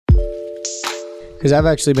Because I've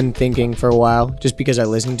actually been thinking for a while, just because I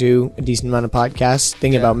listen to a decent amount of podcasts,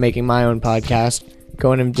 thinking about making my own podcast,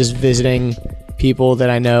 going and just visiting people that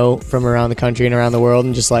I know from around the country and around the world,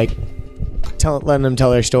 and just like letting them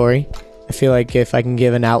tell their story. I feel like if I can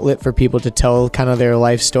give an outlet for people to tell kind of their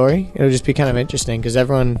life story, it'll just be kind of interesting, because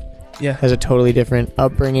everyone has a totally different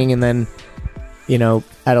upbringing, and then, you know,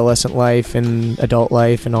 adolescent life and adult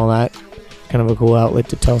life and all that. Kind of a cool outlet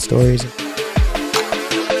to tell stories.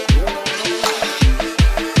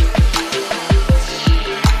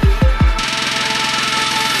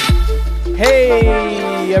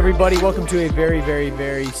 Hey everybody, welcome to a very, very,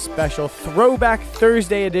 very special Throwback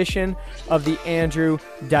Thursday edition of the Andrew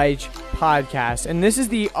Deitsch podcast. And this is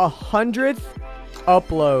the 100th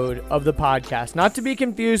upload of the podcast. Not to be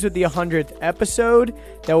confused with the 100th episode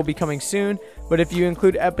that will be coming soon, but if you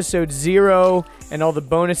include episode 0 and all the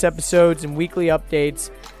bonus episodes and weekly updates,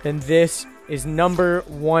 then this is number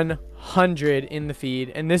 100 in the feed.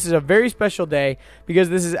 And this is a very special day because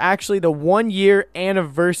this is actually the 1-year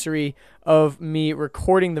anniversary of me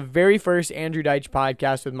recording the very first Andrew Deitsch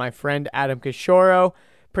podcast with my friend Adam Kishoro.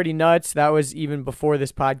 Pretty nuts. That was even before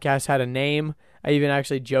this podcast had a name. I even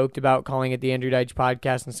actually joked about calling it the Andrew Deitsch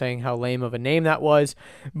podcast and saying how lame of a name that was.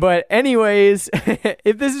 But anyways,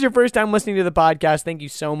 if this is your first time listening to the podcast, thank you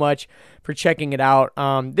so much for checking it out.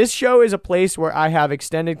 This show is a place where I have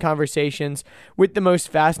extended conversations with the most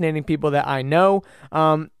fascinating people that I know.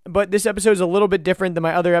 But this episode is a little bit different than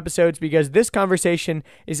my other episodes because this conversation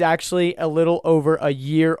is actually a little over a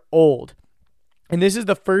year old. And this is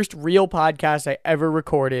the first real podcast I ever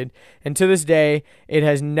recorded. And to this day, it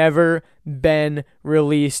has never been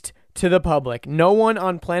released to the public. No one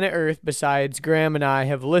on planet Earth besides Graham and I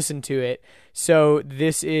have listened to it. So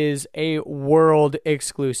this is a world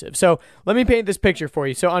exclusive. So let me paint this picture for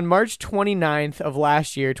you. So on March 29th of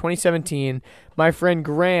last year, 2017, my friend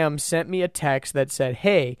Graham sent me a text that said,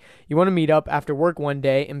 "Hey, you want to meet up after work one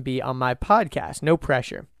day and be on my podcast? No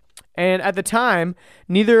pressure." And at the time,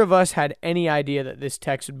 neither of us had any idea that this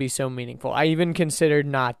text would be so meaningful. I even considered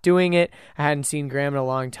not doing it. I hadn't seen Graham in a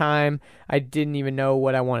long time. I didn't even know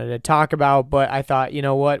what I wanted to talk about, but I thought, you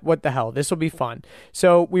know what the hell, this will be fun.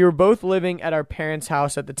 So we were both living at our parents'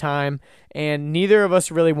 house at the time, and neither of us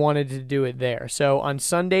really wanted to do it there. So on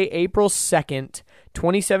Sunday, April 2nd,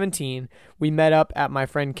 2017, we met up at my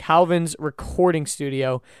friend Calvin's recording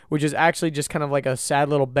studio, which is actually just kind of like a sad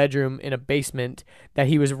little bedroom in a basement that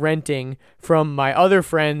he was renting from my other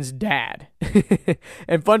friend's dad.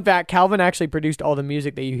 And fun fact, Calvin actually produced all the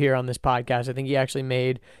music that you hear on this podcast. I think he actually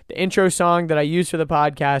made the intro song that I used for the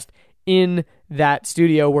podcast in that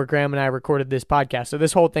studio where Graham and I recorded this podcast. So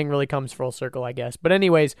this whole thing really comes full circle, I guess. But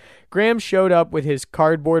anyways, Graham showed up with his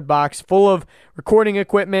cardboard box full of recording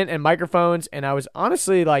equipment and microphones, and I was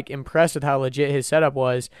honestly like impressed with how legit his setup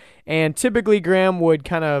was. And typically Graham would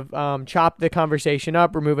kind of chop the conversation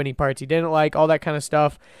up, remove any parts he didn't like, all that kind of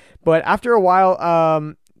stuff. But after a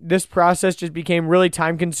while, this process just became really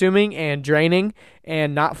time consuming and draining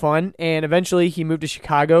and not fun. And eventually he moved to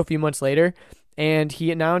Chicago a few months later, and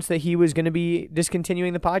he announced that he was going to be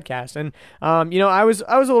discontinuing the podcast. And, I was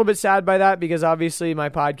a little bit sad by that because obviously my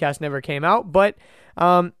podcast never came out, but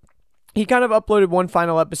he kind of uploaded one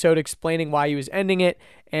final episode explaining why he was ending it,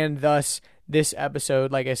 and thus this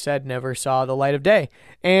episode, like I said, never saw the light of day.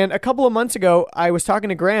 And a couple of months ago, I was talking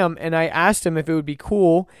to Graham, and I asked him if it would be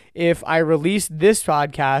cool if I released this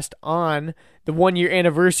podcast on the 1-year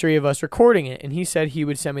anniversary of us recording it, and he said he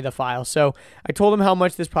would send me the file. So I told him how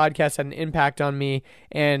much this podcast had an impact on me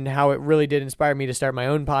and how it really did inspire me to start my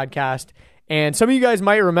own podcast. And some of you guys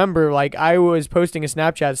might remember, like, I was posting a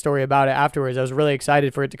Snapchat story about it afterwards. I was really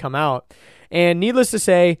excited for it to come out. And needless to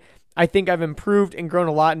say, I think I've improved and grown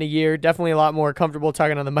a lot in a year. Definitely a lot more comfortable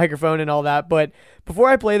talking on the microphone and all that. But before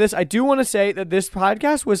I play this, I do want to say that this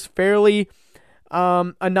podcast was fairly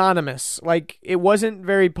anonymous. Like, it wasn't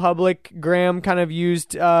very public. Graham kind of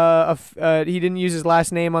used, he didn't use his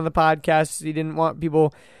last name on the podcast. He didn't want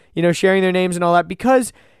people, sharing their names and all that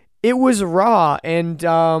because it was raw and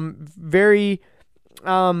very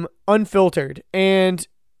unfiltered. And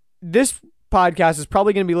this podcast is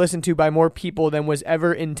probably going to be listened to by more people than was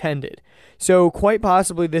ever intended. So quite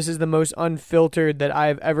possibly this is the most unfiltered that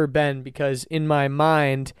I've ever been, because in my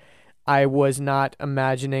mind, I was not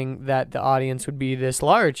imagining that the audience would be this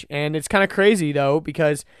large. And it's kind of crazy though,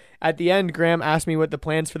 because at the end, Graham asked me what the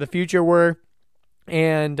plans for the future were.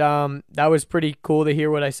 And that was pretty cool to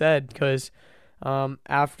hear what I said, because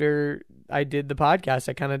after I did the podcast,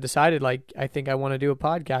 I kind of decided, like, I think I want to do a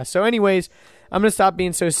podcast. So anyways, I'm going to stop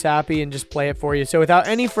being so sappy and just play it for you. So without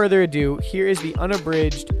any further ado, here is the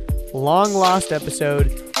unabridged, long-lost episode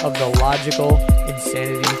of the Logical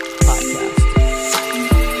Insanity Podcast.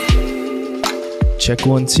 Check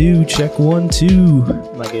 1 2. Check 1 2.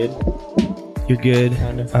 Am I good? You're good.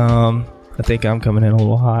 Kind of. I think I'm coming in a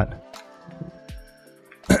little hot.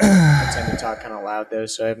 I tend to talk kind of loud though,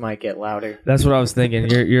 so it might get louder. That's what I was thinking.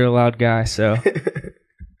 You're a loud guy, so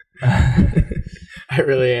I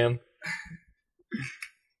really am.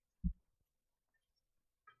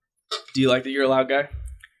 Do you like that you're a loud guy?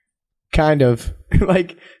 Kind of.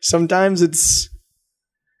 Like sometimes it's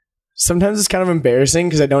kind of embarrassing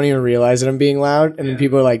because I don't even realize that I'm being loud, and then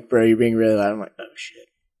people are like, "Bro, you're being really loud." I'm like, "Oh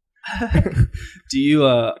shit." Do you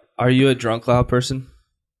are you a drunk loud person?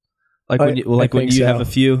 Like when you have a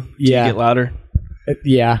few, do you get louder?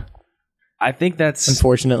 Yeah. I think that's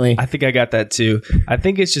unfortunately. I think I got that too. I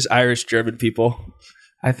think it's just Irish German people.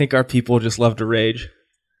 I think our people just love to rage.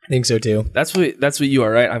 I think so too. That's what you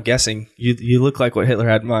are, right? I'm guessing. You look like what Hitler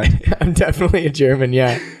had in mind. I'm definitely a German,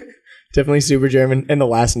 yeah. Definitely super German. And the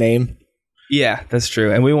last name. Yeah, that's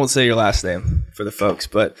true. And we won't say your last name for the folks,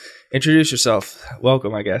 but introduce yourself.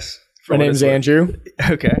 Welcome, I guess. My name's Andrew.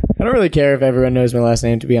 Okay. I don't really care if everyone knows my last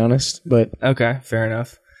name, to be honest, but okay, fair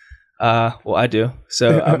enough. Well, I do.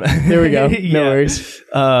 So there we go. No worries.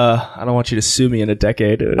 I don't want you to sue me in a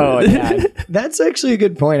decade. Oh, yeah. That's actually a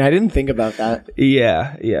good point. I didn't think about that.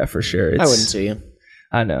 Yeah, for sure. I wouldn't sue you.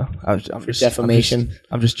 I know. I'm just defamation.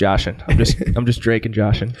 I'm just joshing. I'm just Drake and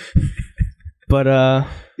joshing. But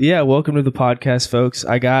yeah, welcome to the podcast, folks.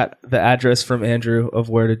 I got the address from Andrew of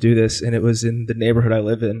where to do this, and it was in the neighborhood I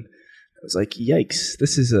live in. I was like, yikes!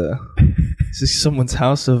 This is someone's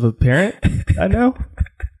house of a parent I know.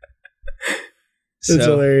 That's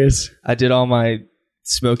hilarious. I did all my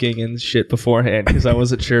smoking and shit beforehand because I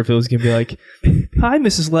wasn't sure if it was gonna be like, "Hi,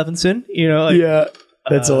 Mrs. Levinson," Yeah,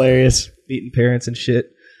 that's hilarious. Meeting parents and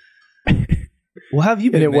shit. Well, how have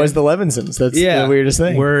you been? And it was the Levinsons. That's the weirdest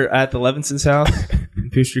thing. We're at the Levinsons' house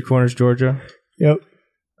in Peachtree Corners, Georgia. Yep.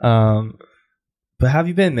 But how have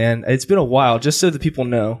you been, man? It's been a while. Just so the people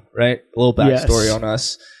know, right? A little backstory on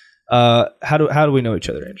us. How do we know each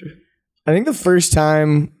other, Andrew? I think the first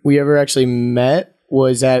time we ever actually met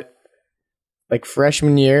was at like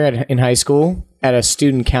freshman year in high school at a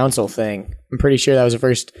student council thing. I'm pretty sure that was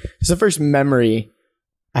it's the first memory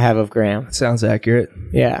I have of Graham. Sounds accurate.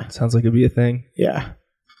 Yeah. Sounds like it'd be a thing. Yeah.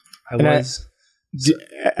 I was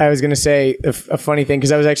going to say a funny thing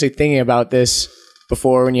because I was actually thinking about this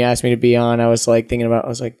before when you asked me to be on. I was like,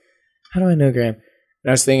 how do I know Graham? And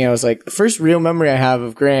I was thinking, the first real memory I have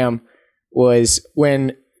of Graham was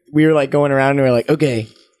when we were like going around and we were like, okay,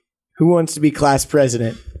 who wants to be class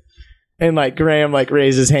president? And like Graham like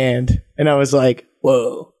raised his hand and I was like,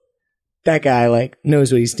 whoa, that guy like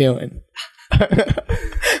knows what he's doing.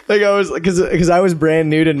 Like I was because I was brand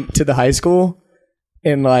new to the high school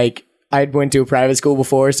and like I went to a private school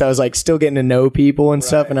before, so I was like still getting to know people and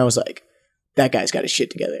stuff, and I was like, that guy's got his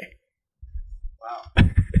shit together. Wow.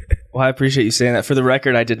 Well, I appreciate you saying that. For the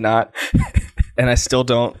record, I did not, and I still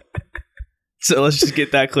don't. So let's just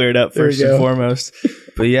get that cleared up first and foremost.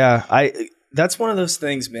 But yeah, that's one of those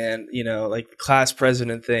things, man. You know, like the class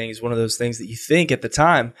president thing is one of those things that you think at the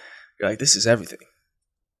time you're like, this is everything.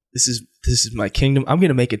 This is my kingdom. I'm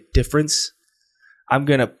gonna make a difference. I'm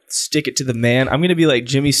gonna stick it to the man. I'm gonna be like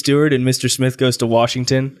Jimmy Stewart and Mr. Smith Goes to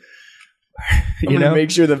Washington. I'm gonna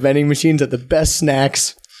make sure the vending machines have the best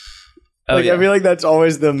snacks. I feel like that's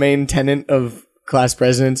always the main tenet of class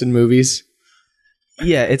presidents in movies.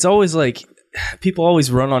 Yeah, it's always like people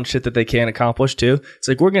always run on shit that they can't accomplish too. It's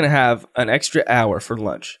like we're gonna have an extra hour for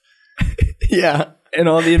lunch. Yeah. And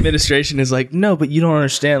all the administration is like, no, but you don't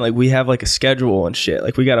understand. Like we have like a schedule and shit.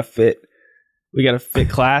 Like we gotta fit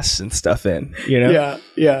class and stuff in, you know?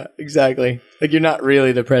 Yeah, exactly. Like you're not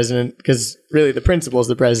really the president because really the principal's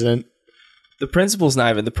the president. The principal's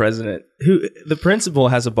not even the president. The principal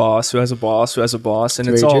has a boss who has a boss who has a boss, and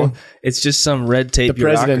it's just some red tape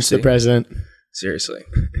bureaucracy. The president's the president. Seriously.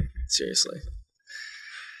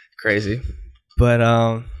 Crazy.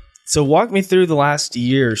 But so walk me through the last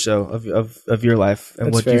year or so of your life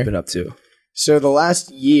and what you've been up to. So the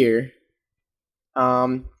last year,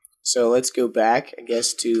 so let's go back, I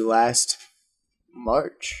guess, to last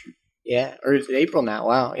March. Yeah, or is it April now?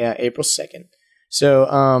 Wow, yeah, April 2nd.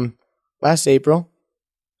 So last April,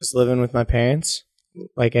 I was living with my parents,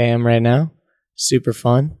 like I am right now. Super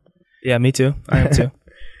fun. Yeah, me too. I am too.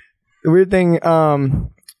 The weird thing,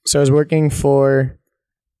 so I was working for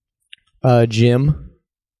a gym.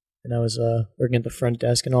 And I was working at the front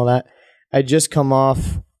desk and all that. I'd just come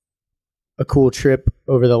off a cool trip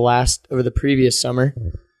over the previous summer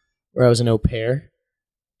where I was an au pair.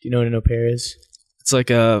 Do you know what an au pair is? It's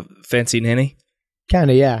like a fancy nanny?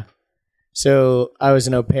 Kind of, yeah. So I was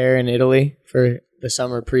an au pair in Italy for the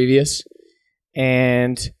summer previous.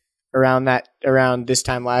 And around this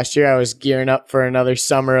time last year, I was gearing up for another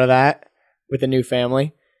summer of that with a new family.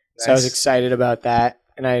 Nice. So I was excited about that.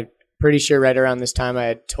 And I'm pretty sure right around this time I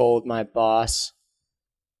had told my boss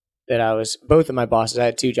that both of my bosses, I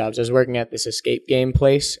had two jobs. I was working at this escape game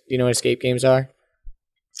place. Do you know what escape games are?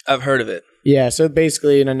 I've heard of it. Yeah. So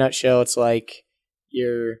basically, in a nutshell, it's like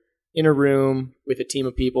you're in a room with a team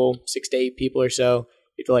of people, 6 to 8 people or so.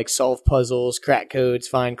 You have to like solve puzzles, crack codes,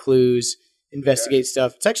 find clues, investigate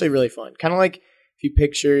stuff. It's actually really fun. Kind of like if you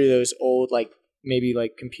picture those old, like maybe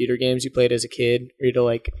like computer games you played as a kid, where you had to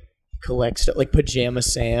like collect stuff like Pajama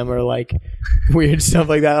Sam or like weird stuff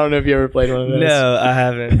like that. I don't know if you ever played one of those. No, I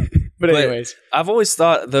haven't. But anyways, I've always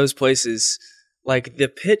thought those places, like the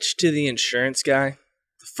pitch to the insurance guy,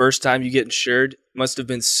 the first time you get insured must have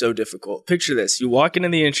been so difficult. Picture this. You walk into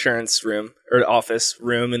the insurance room or office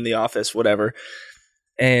room in the office, whatever,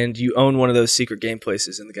 and you own one of those secret game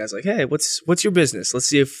places. And the guy's like, hey, what's your business? Let's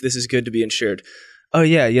see if this is good to be insured. Oh,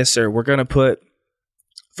 yeah. Yes, sir. We're going to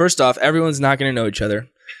first off, everyone's not going to know each other.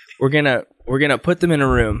 We're gonna put them in a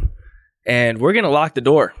room, and we're gonna lock the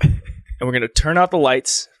door, and we're gonna turn out the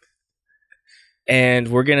lights, and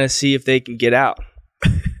we're gonna see if they can get out.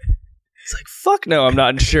 It's like, fuck no, I'm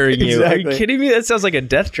not insuring you. Exactly. Are you kidding me? That sounds like a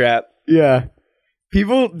death trap. Yeah,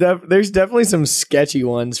 there's definitely some sketchy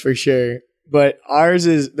ones for sure, but ours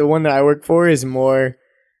is the one that I work for is more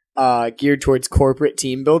geared towards corporate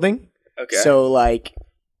team building. Okay, so like.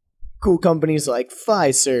 Cool companies like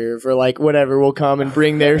Fiserv or like whatever will come and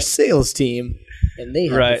bring their sales team, and they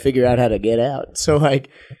have to figure out how to get out. So like,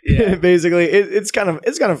 basically, it's kind of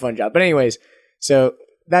a fun job. But anyways, so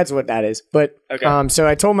that's what that is. But so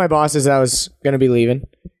I told my bosses I was going to be leaving,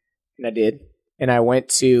 and I did. And I went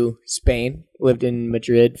to Spain, lived in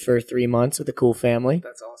Madrid for 3 months with a cool family.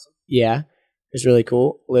 That's awesome. Yeah, it was really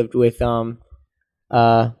cool. Lived with it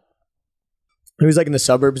was like in the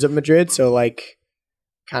suburbs of Madrid, so like.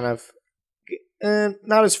 Kind of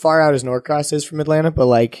not as far out as Norcross is from Atlanta, but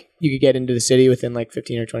like you could get into the city within like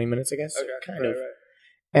 15 or 20 minutes, I guess. Okay, kind of.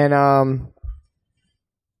 Right. And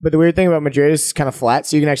but the weird thing about Madrid is it's kind of flat,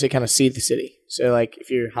 so you can actually kind of see the city. So like if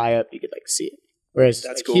you're high up, you could like see it. Whereas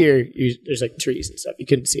that's like cool. Here, there's like trees and stuff. You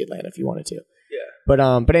couldn't see Atlanta if you wanted to.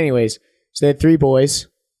 Yeah. But anyways, so they had 3 boys,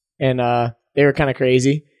 and they were kind of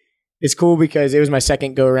crazy. It's cool because it was my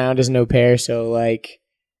second go around as an au pair, so like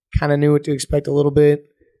kind of knew what to expect a little bit.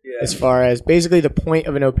 Yeah. As far as basically the point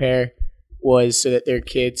of an au pair was so that their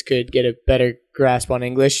kids could get a better grasp on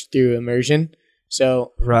English through immersion.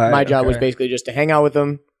 So my job was basically just to hang out with them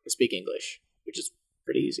and speak English, which is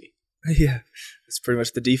pretty easy. Yeah, that's pretty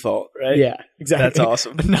much the default, right? Yeah, exactly. That's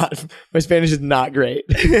awesome. My Spanish is not great.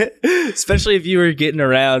 Especially if you were getting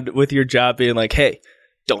around with your job being like, hey,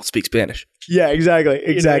 don't speak Spanish. Yeah, exactly.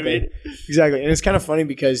 You know what I mean? Exactly. And it's kind of funny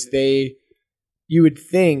because you would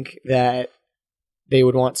think that they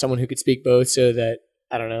would want someone who could speak both so that,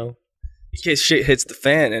 I don't know. In case shit hits the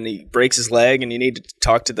fan and he breaks his leg and you need to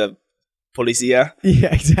talk to the policia.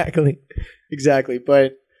 Yeah, exactly. Exactly.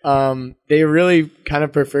 But they really kind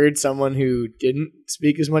of preferred someone who didn't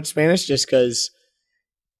speak as much Spanish just because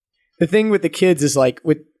the thing with the kids is like,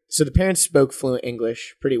 so the parents spoke fluent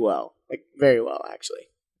English pretty well. Like very well, actually.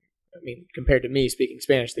 I mean, compared to me speaking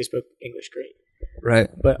Spanish, they spoke English great. Right.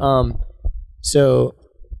 But so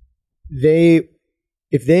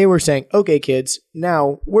if they were saying, okay, kids,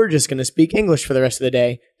 now we're just going to speak English for the rest of the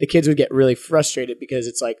day, the kids would get really frustrated because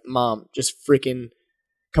it's like, Mom, just freaking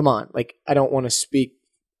come on. Like, I don't want to speak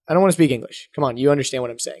English. Come on, you understand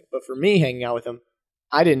what I'm saying. But for me hanging out with them,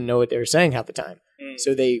 I didn't know what they were saying half the time.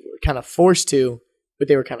 So they were kind of forced to, but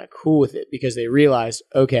they were kind of cool with it because they realized,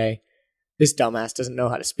 okay, this dumbass doesn't know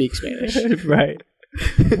how to speak Spanish. Right.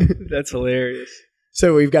 That's hilarious.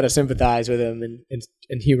 So we've got to sympathize with him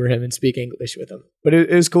and humor him and speak English with him. But it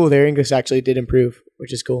was cool. Their English actually did improve,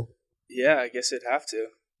 which is cool. Yeah, I guess it'd have to,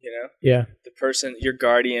 you know? Yeah. The person, your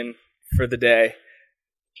guardian for the day,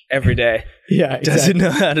 every day, exactly. doesn't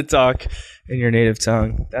know how to talk in your native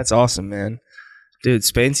tongue. That's awesome, man. Dude,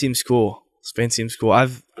 Spain seems cool.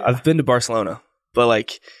 I've been to Barcelona, but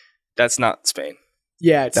like, that's not Spain.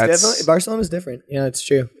 Yeah, definitely, Barcelona's different. Yeah, it's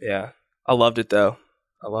true. Yeah. I loved it, though.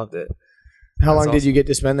 I loved it. How long did you get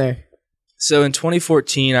to spend there? So in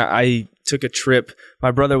 2014, I took a trip.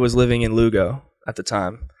 My brother was living in Lugo at the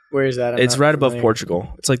time. Where is that? It's right above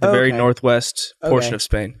Portugal. It's like the very northwest portion of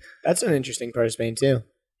Spain. That's an interesting part of Spain too.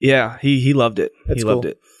 Yeah, he loved it. He loved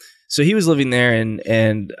it. So he was living there,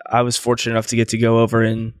 and I was fortunate enough to get to go over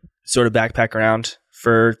and sort of backpack around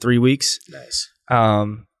for 3 weeks. Nice.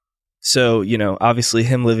 So, you know, obviously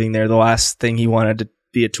him living there, the last thing he wanted to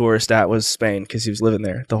be a tourist at was Spain because he was living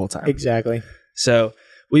there the whole time. Exactly. So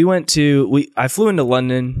I flew into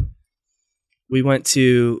London We went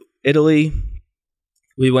to Italy.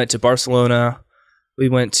 We went to Barcelona. We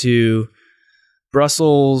went to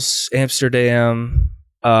Brussels, Amsterdam,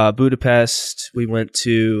 Budapest. We went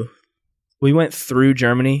through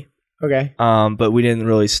Germany. Okay. But we didn't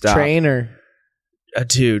really stop. Train or?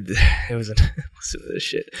 Dude, it was listen to this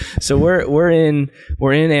shit. So we're in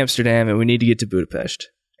Amsterdam and we need to get to Budapest.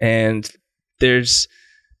 And the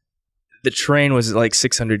train was like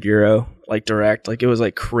 600 euro, like direct. Like it was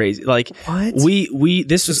like crazy. Like what?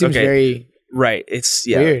 This was okay. Very right. It's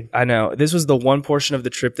weird. I know. This was the one portion of the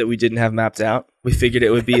trip that we didn't have mapped out. We figured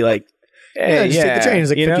it would be like, hey, just take the train.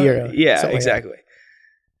 It's like 50 euro. Yeah, exactly.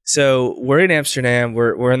 So we're in Amsterdam.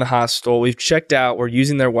 We're in the hostel. We've checked out. We're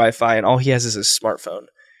using their Wi-Fi, and all he has is his smartphone.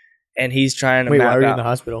 And he's trying to map out. Wait, why are you in the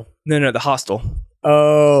hospital? No, the hostel.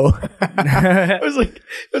 Oh, I was like,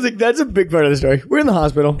 that's a big part of the story. We're in the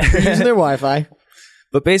hospital. We're using their Wi-Fi.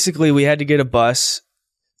 But basically, we had to get a bus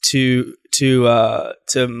to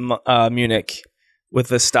Munich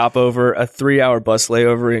with a stopover, a 3-hour bus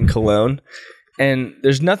layover in Cologne. And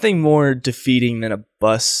there's nothing more defeating than a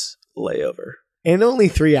bus layover. And only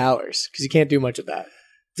 3 hours, because you can't do much of that.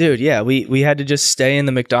 Dude, yeah, we had to just stay in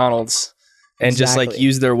the McDonald's and just like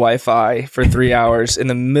use their Wi-Fi for 3 hours in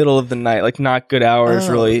the middle of the night. Like not good hours,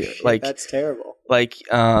 really. Shit, like that's terrible. Like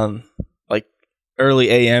early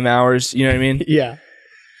AM hours. You know what I mean? Yeah.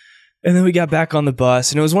 And then we got back on the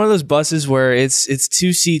bus, and it was one of those buses where it's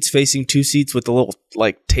 2 seats facing 2 seats with a little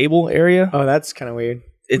like table area. Oh, that's kind of weird.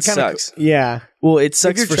 It sucks. Yeah. Well, it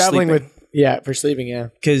sucks for traveling sleeping. For sleeping, yeah.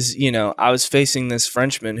 Because, I was facing this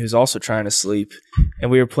Frenchman who's also trying to sleep, and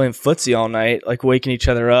we were playing footsie all night, like waking each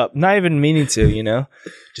other up, not even meaning to,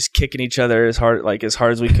 just kicking each other as hard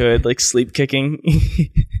as we could, like sleep kicking.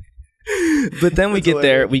 But then we get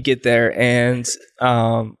there, and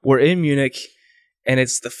we're in Munich, and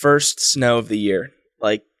it's the first snow of the year.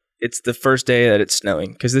 Like, it's the first day that it's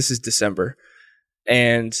snowing, because this is December.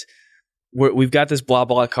 And we've got this blah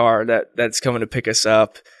blah car that's coming to pick us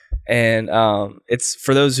up. And it's,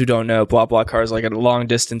 for those who don't know, blah blah car is like a long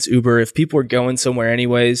distance Uber. If people are going somewhere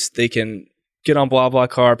anyways, they can get on blah blah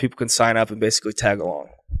car. People can sign up and basically tag along.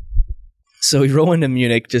 So we roll into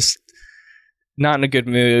Munich, just not in a good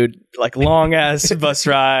mood, like long ass bus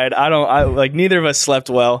ride. Neither of us slept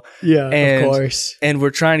well. Yeah, of course. And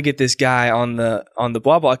we're trying to get this guy on the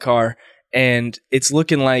blah blah car, and it's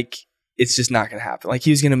looking like it's just not gonna happen. Like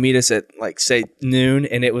he was gonna meet us at like say noon,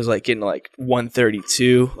 and it was like getting like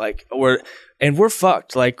 1:32. Like we're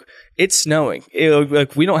fucked. Like it's snowing.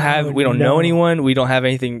 We don't know anyone. We don't have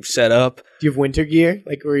anything set up. Do you have winter gear?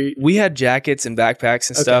 Like we had jackets and backpacks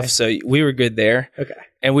and stuff, so we were good there. Okay.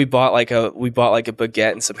 And we bought like a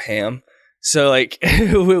baguette and some ham. So like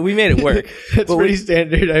we made it work. That's pretty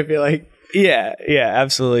standard, I feel like. Yeah,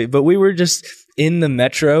 absolutely. But we were just in the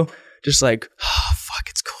metro, just like, oh fuck,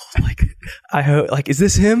 it's cold. Like I hope, like, is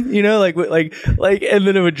this him? And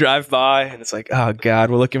then it would drive by, and it's like, oh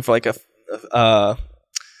god, we're looking for like a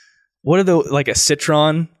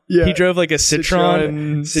Citroen. Yeah. He drove like a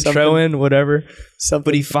Citroen, whatever. Something.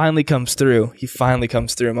 But he finally comes through.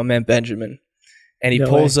 My man Benjamin, and he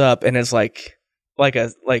pulls up, and it's like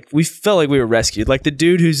we felt like we were rescued. Like the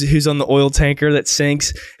dude who's on the oil tanker that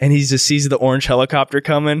sinks, and he just sees the orange helicopter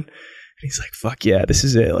coming. He's like, fuck yeah, this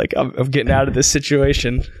is it. Like, I'm getting out of this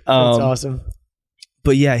situation. That's awesome.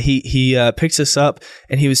 But yeah, he picks us up,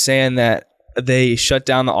 and he was saying that they shut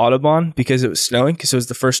down the Autobahn because it was snowing, because it was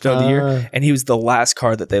the first snow of the year, and he was the last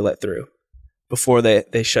car that they let through before they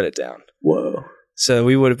shut it down. Whoa. So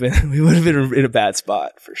we would have been in a bad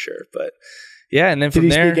spot for sure. But yeah, and then from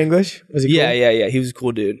there, did he speak English? Was he cool? Yeah. He was a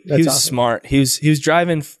cool dude. That's he was awesome. smart. He was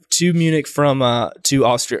driving to Munich from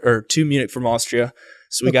Austria.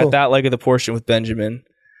 So we got that leg of the portion with Benjamin.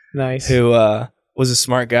 Nice. Who was a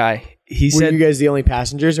smart guy. Were you guys the only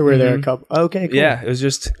passengers, or were there a couple? Okay, cool. Yeah, it was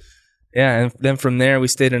just, and then from there we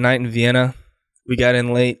stayed a night in Vienna. We got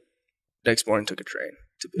in late. Next morning took a train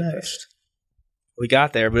to Budapest. We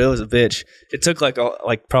got there, but it was a bitch. It took like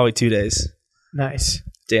probably 2 days. Nice.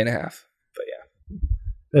 Day and a half. But yeah.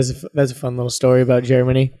 That's a fun little story about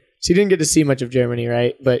Germany. So you didn't get to see much of Germany,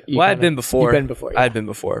 right? But I'd been before. You've been before. Yeah. I'd been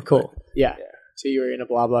before. Cool. Yeah. So you were in a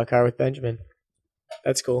blah blah car with Benjamin.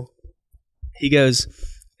 That's cool. He goes,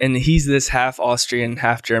 and he's this half Austrian,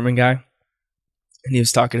 half German guy, and he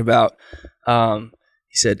was talking about.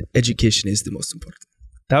 He said, "Education is the most important."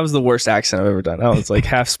 That was the worst accent I've ever done. That was like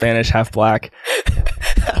half Spanish, half black.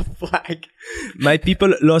 Half black. My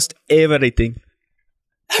people lost everything.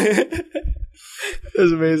 That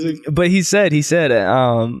was amazing. But he said,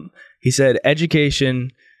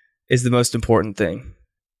 education is the most important thing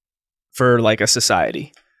for like a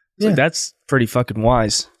society. So that's pretty fucking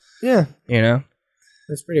wise. Yeah.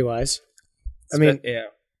 That's pretty wise. I mean, yeah,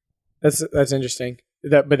 that's interesting.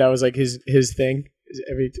 But that was like his thing.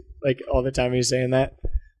 All the time he was saying that.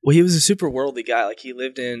 Well, he was a super worldly guy. Like he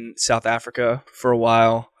lived in South Africa for a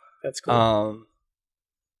while. That's cool.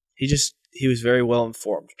 He was very well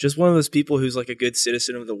informed. Just one of those people who's like a good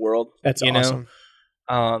citizen of the world. That's awesome.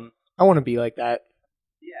 I want to be like that.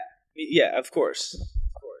 Yeah, of course.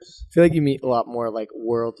 I feel like you meet a lot more like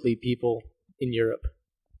worldly people in Europe,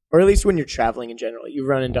 or at least when you're traveling in general. You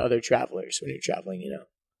run into other travelers when you're traveling.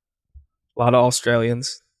 A lot of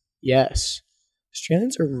Australians. Yes,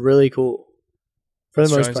 Australians are really cool. For the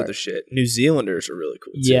most part, Australians are the shit. New Zealanders are really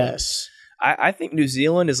cool too. Yes. I think New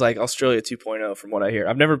Zealand is like Australia 2.0 from what I hear.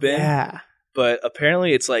 I've never been, but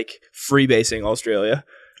apparently it's like freebasing Australia.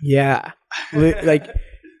 Yeah, like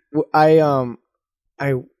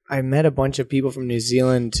I met a bunch of people from New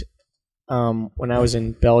Zealand when I was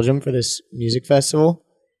in Belgium for this music festival,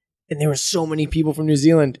 and there were so many people from New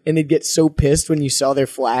Zealand, and they'd get so pissed when you saw their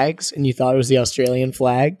flags and you thought it was the Australian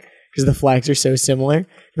flag because the flags are so similar.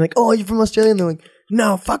 You're like, "Oh, you're from Australia?" And they're like,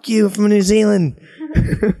 "No, fuck you, I'm from New Zealand."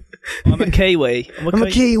 I'm a Kiwi. I'm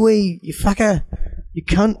a Kiwi, you fucker. You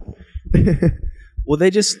cunt. Well,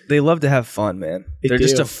 they love to have fun, man. They're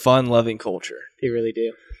just a fun-loving culture. They really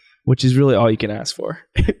do. Which is really all you can ask for.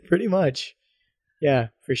 Pretty much. Yeah,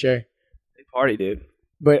 for sure. They party, dude.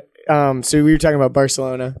 But, so we were talking about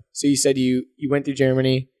Barcelona. So you said you went through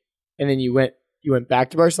Germany, and then you went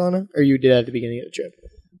back to Barcelona? Or you did that at the beginning of the trip?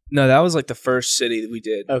 No, that was like the first city that we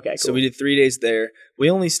did. Okay, cool. So we did 3 days there. We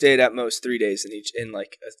only stayed at most 3 days in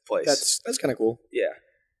like a place. That's kind of cool.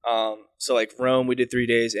 Yeah. So like Rome, we did 3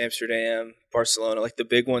 days. Amsterdam, Barcelona, like the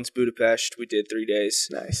big ones, Budapest, we did 3 days.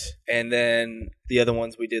 Nice. And then the other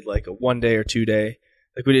ones we did like a 1 day or 2 day.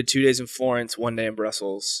 Like we did 2 days in Florence, 1 day in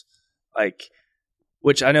Brussels. Like,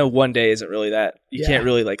 which I know 1 day isn't really that. You can't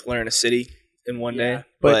really like learn a city in 1 day.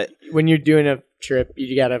 But when you're doing a trip,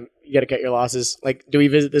 you gotta cut your losses. Like, do we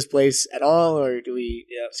visit this place at all, or do we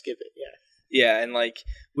skip it? Yeah, and like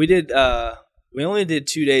we only did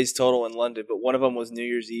 2 days total in London, but one of them was New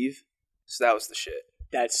Year's Eve, so that was the shit.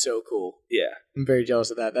 That's so cool. Yeah, I'm very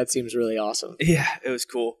jealous of that. That seems really awesome. Yeah, it was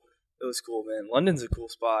cool. It was cool, man. London's a cool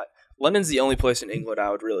spot. London's the only place in England I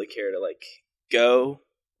would really care to like go,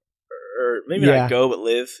 or maybe not go, but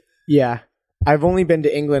live. Yeah, I've only been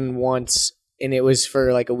to England once, and it was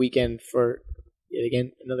for like a weekend for. Yet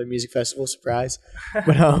again, another music festival surprise.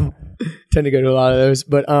 But tend to go to a lot of those.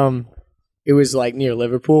 But it was like near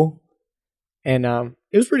Liverpool, and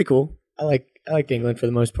it was pretty cool. I liked England for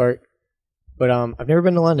the most part, but I've never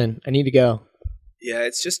been to London. I need to go. Yeah,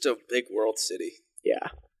 it's just a big world city. Yeah,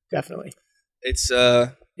 definitely. It's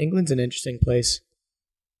England's an interesting place.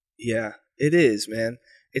 Yeah, it is, man.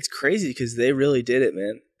 It's crazy because they really did it,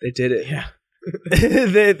 man. They did it. Yeah.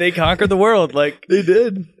 they conquered the world. Like they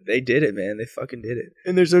did. They did it, man. They fucking did it.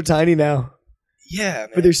 And they're so tiny now. Yeah, man.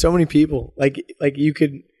 But there's so many people. Like you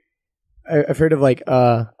could. I've heard of like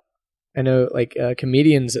I know like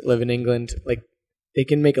comedians that live in England. Like they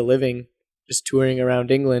can make a living just touring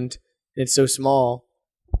around England. And it's so small.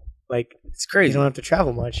 Like it's crazy. You don't have to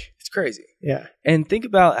travel much. It's crazy. Yeah. And think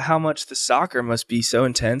about how much the soccer must be so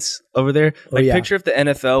intense over there. Like picture if the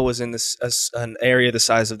NFL was in this an area the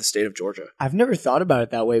size of the state of Georgia. I've never thought about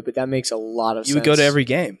it that way, but that makes a lot of sense. You would go to every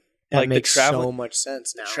game. That makes so much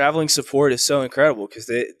sense now. Traveling support is so incredible because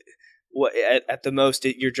at the most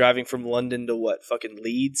you're driving from London to what, fucking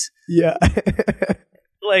Leeds? Yeah.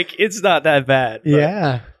 Like it's not that bad.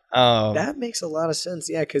 Yeah. That makes a lot of sense.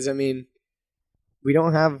 Yeah, because I mean, we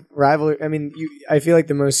don't have rivalry. I mean, I feel like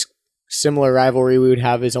the most similar rivalry we would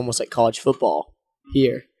have is almost like college football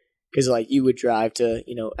here, because like you would drive to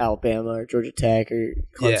Alabama or Georgia Tech or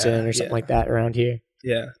Clemson or something like that around here.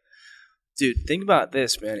 Yeah, dude, think about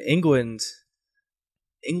this, man. England's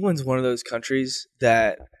one of those countries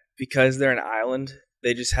that because they're an island,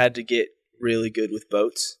 they just had to get really good with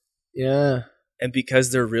boats. Yeah, and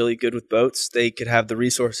because they're really good with boats, they could have the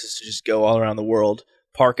resources to just go all around the world,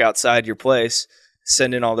 park outside your place,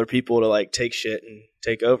 send in all their people to like take shit and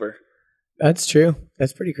take over. That's true.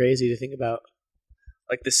 That's pretty crazy to think about.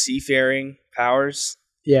 Like the seafaring powers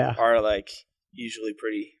are like usually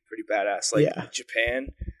pretty badass. Like Japan,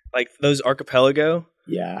 like those archipelago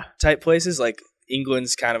type places, like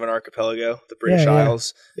England's kind of an archipelago, the British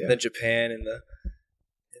Isles, then Japan and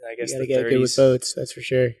I guess you gotta get good with boats, that's for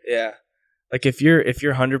sure. Yeah. Like if you're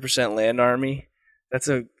 100% land army,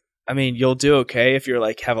 you'll do okay if you're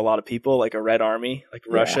like have a lot of people, like a Red Army, like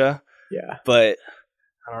Russia. Yeah. But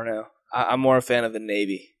I don't know. I'm more a fan of the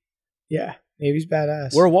Navy. Yeah. Navy's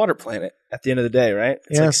badass. We're a water planet at the end of the day, right?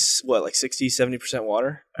 It's like 60, 70%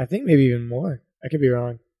 water? I think maybe even more. I could be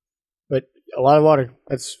wrong. But A lot of water.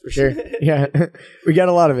 That's for sure. Yeah. We got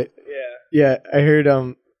a lot of it. Yeah. I heard,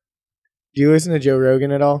 do you listen to Joe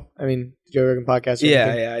Rogan at all? I mean, Joe Rogan podcast.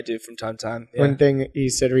 Yeah, I do from time to time. Yeah. One thing he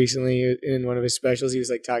said recently in one of his specials, he was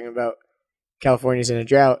like talking about California's in a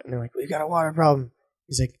drought, and they're like, "We've got a water problem."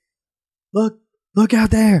 He's like, "Look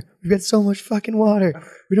out there! We've got so much fucking water.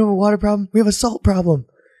 We don't have a water problem. We have a salt problem."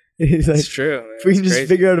 And he's like, "It's true. If we can just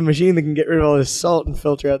figure out a machine that can get rid of all this salt and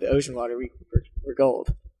filter out the ocean water, we're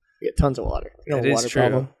gold. We get tons of water. We don't have a water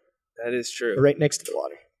problem. That is true. We're right next to the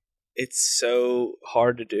water." It's so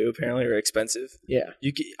hard to do, apparently, or expensive. Yeah.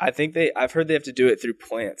 I've heard they have to do it through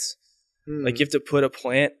plants. Like you have to put a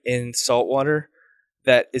plant in salt water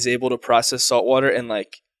that is able to process salt water and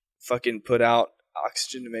like fucking put out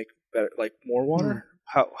oxygen to make better, like more water.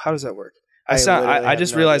 How does that work? I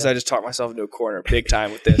just realized I just talked myself into a corner big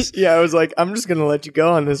time with this. Yeah, I was like, I'm just gonna let you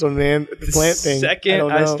go on this one, man. The plant thing. Second,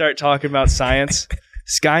 I start talking about science,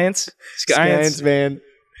 science, man.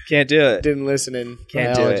 Can't do it. Didn't listen in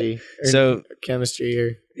Can't biology do it. So chemistry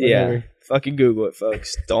or whatever. Yeah, fucking Google it,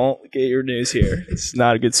 folks. Don't get your news here. It's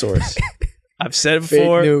not a good source. I've said it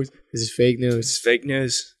before. Fake news. This is fake news. It's fake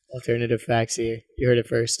news. Alternative facts here. You heard it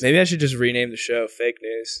first. Maybe I should just rename the show Fake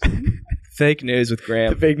News. Fake News with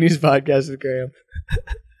Graham. The Fake News Podcast with Graham.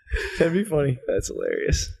 That'd be funny. That's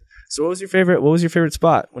hilarious. So what was your favorite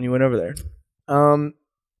spot when you went over there?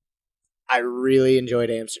 I really enjoyed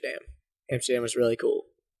Amsterdam. Amsterdam was really cool.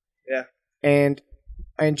 Yeah. And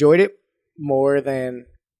I enjoyed it more than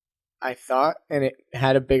I thought, and it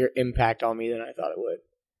had a bigger impact on me than I thought it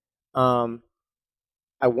would.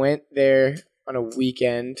 I went there on a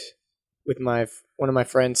weekend with one of my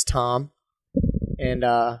friends, Tom, and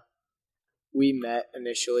we met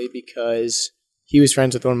initially because he was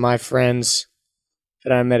friends with one of my friends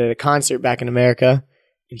that I met at a concert back in America,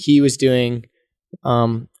 and he was doing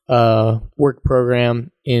a work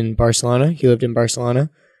program in Barcelona. He lived in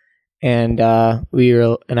Barcelona, and I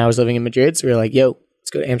was living in Madrid, so we were like, "Yo,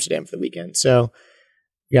 let's go to Amsterdam for the weekend." So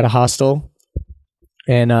we got a hostel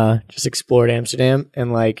and just explored Amsterdam,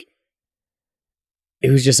 and like it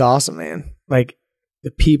was just awesome, man. Like the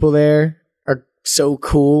people there are so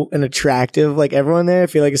cool and attractive. Like everyone there, I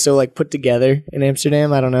feel like is so like put together in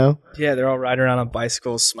Amsterdam. I don't know. Yeah, they're all riding around on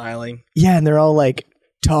bicycles, smiling. Yeah, and they're all like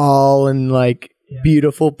tall and like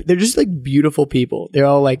beautiful. They're just like beautiful people. They're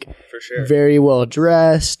all like for sure very well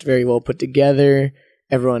dressed, very well put together.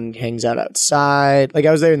 Everyone hangs out outside. Like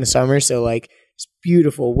I was there in the summer, so like it's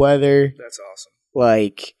beautiful weather. That's awesome.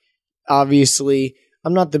 Like obviously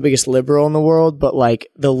I'm not the biggest liberal in the world, but like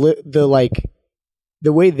the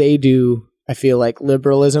way they do, I feel like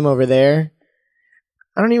liberalism over there.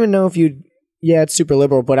 I don't even know if it's super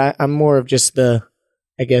liberal, but I'm more of just I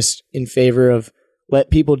guess in favor of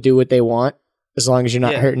let people do what they want as long as you're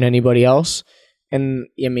not hurting anybody else. And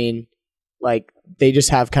I mean, like they just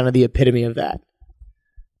have kind of the epitome of that.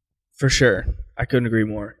 For sure. I couldn't agree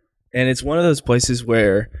more. And it's one of those places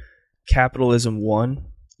where capitalism won.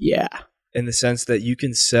 Yeah. In the sense that you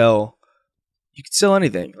can sell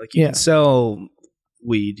anything. Like you can sell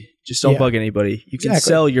weed. Just don't bug anybody. You can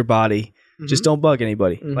sell your body. Mm-hmm. Just don't bug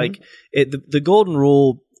anybody. Mm-hmm. Like the golden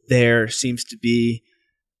rule there seems to be,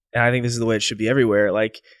 and I think this is the way it should be everywhere.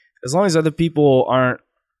 Like as long as other people aren't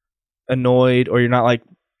annoyed or you're not like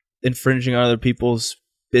infringing on other people's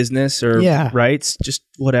business or rights, just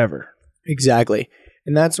whatever. Exactly.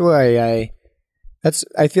 And that's why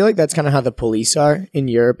I feel like that's kind of how the police are in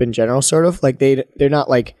Europe in general, sort of. Like they're not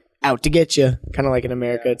like out to get you, kind of like in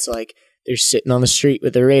America. It's like they're sitting on the street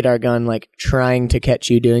with a radar gun, like trying to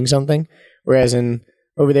catch you doing something. Whereas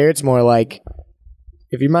over there, it's more like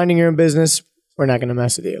if you're minding your own business, we're not going to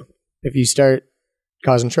mess with you. If you start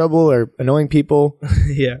causing trouble or annoying people,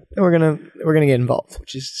 then we're gonna get involved.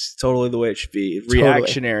 Which is totally the way it should be.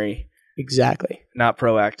 Reactionary. Exactly. Not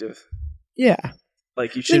proactive. Yeah.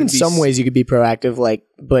 Like you should. In some ways, you could be proactive, like,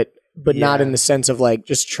 but not in the sense of like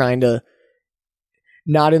just trying to.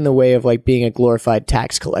 Not in the way of like being a glorified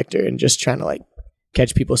tax collector and just trying to like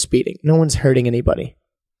catch people speeding. No one's hurting anybody.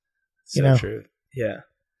 So true. Yeah.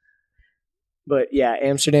 But yeah,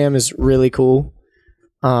 Amsterdam is really cool.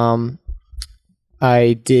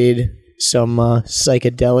 I did some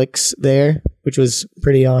psychedelics there, which was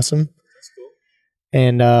pretty awesome. That's cool.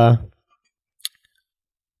 And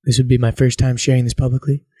this would be my first time sharing this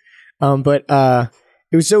publicly. But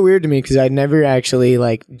it was so weird to me because I'd never actually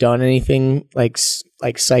like done anything like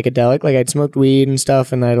psychedelic. Like I'd smoked weed and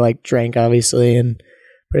stuff, and I like drank obviously,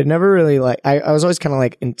 but it never really like I was always kind of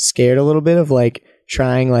like scared a little bit of like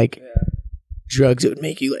trying like drugs that would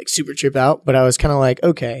make you like super trip out. But I was kind of like,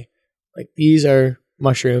 okay, like these are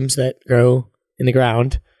mushrooms that grow in the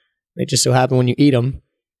ground. They just so happen when you eat them,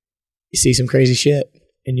 you see some crazy shit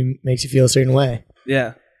and it makes you feel a certain way.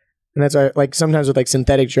 Yeah. And that's why, like, sometimes with like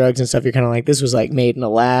synthetic drugs and stuff, you're kind of like, this was like made in a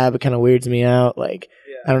lab. It kind of weirds me out. Like,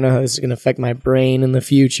 I don't know how this is going to affect my brain in the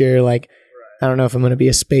future. Like, I don't know if I'm going to be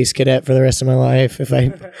a space cadet for the rest of my life if I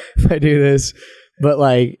do this. But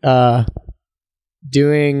like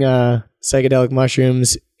doing psychedelic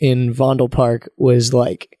mushrooms in Vondel Park was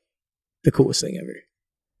like the coolest thing ever.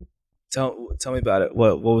 Tell me about it.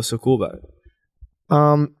 What was so cool about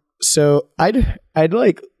it? So I'd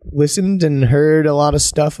like listened and heard a lot of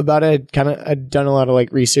stuff about it. I'd done a lot of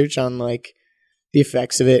like research on like the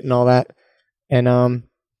effects of it and all that. And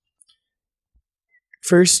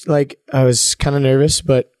first, like, I was kind of nervous,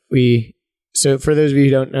 but so for those of you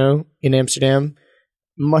who don't know, in Amsterdam,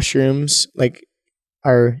 mushrooms like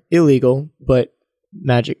are illegal, but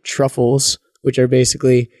magic truffles, which are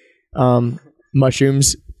basically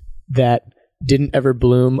mushrooms that didn't ever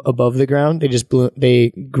bloom above the ground.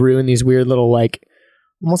 They grew in these weird little, like,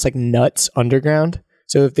 almost like nuts underground.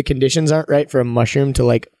 So if the conditions aren't right for a mushroom to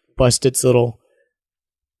like bust its little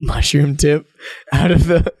mushroom tip out of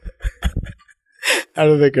the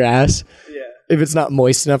grass, if it's not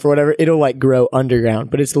moist enough or whatever, it'll like grow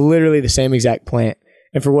underground. But it's literally the same exact plant.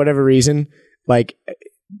 And for whatever reason, like,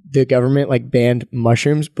 the government like banned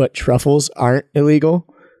mushrooms, but truffles aren't illegal,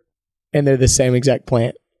 and they're the same exact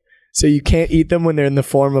plant. So you can't eat them when they're in the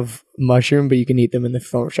form of mushroom, but you can eat them in the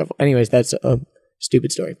form of truffle. Anyways, that's a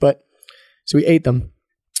stupid story. But so we ate them,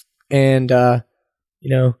 and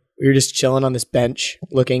we were just chilling on this bench,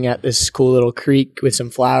 looking at this cool little creek with some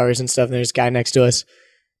flowers and stuff. And there's this guy next to us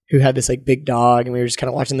who had this like big dog, and we were just kind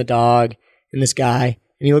of watching the dog and this guy,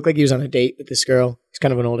 and he looked like he was on a date with this girl. He's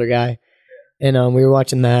kind of an older guy, and we were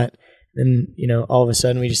watching that, and all of a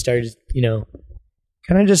sudden we just started,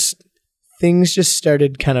 kind of just. Things just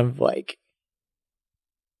started kind of like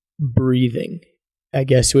breathing, I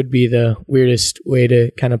guess would be the weirdest way to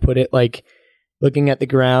kind of put it. Like looking at the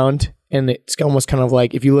ground, and it's almost kind of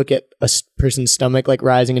like if you look at a person's stomach, like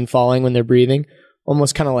rising and falling when they're breathing,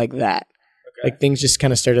 almost kind of like that. Okay. Like things just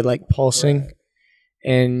kind of started like pulsing,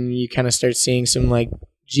 and you kind of start seeing some like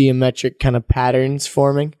geometric kind of patterns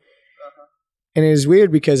forming. Uh-huh. And it was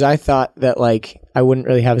weird because I thought that like I wouldn't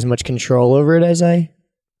really have as much control over it as I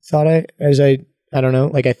don't know,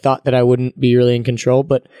 like I thought that I wouldn't be really in control,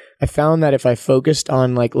 but I found that if I focused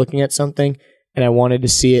on like looking at something and I wanted to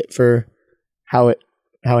see it for how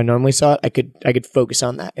I normally saw it, I could focus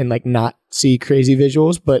on that and like not see crazy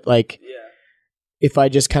visuals. But like, if I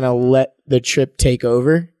just kind of let the trip take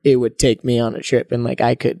over, it would take me on a trip, and like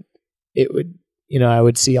I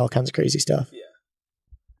would see all kinds of crazy stuff. Yeah.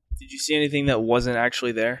 Did you see anything that wasn't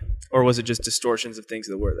actually there, or was it just distortions of things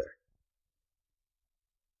that were there?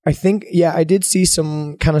 I think, I did see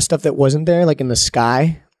some kind of stuff that wasn't there, like in the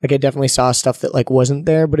sky. Like I definitely saw stuff that like wasn't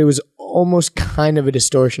there, but it was almost kind of a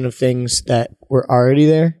distortion of things that were already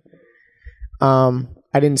there.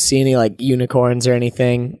 I didn't see any like unicorns or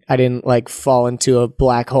anything. I didn't like fall into a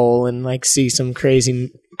black hole and like see some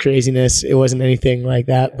craziness. It wasn't anything like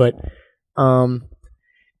that, but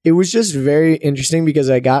it was just very interesting because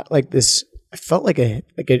I got like this. I felt like I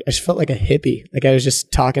just felt like a hippie. Like I was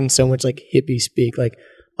just talking so much like hippie speak, like,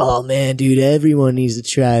 oh man, dude, everyone needs to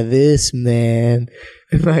try this, man.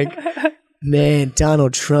 And like, man,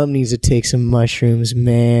 Donald Trump needs to take some mushrooms,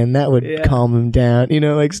 man. That would calm him down,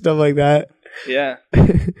 like stuff like that. Yeah.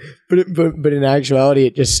 but in actuality,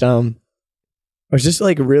 it just I was just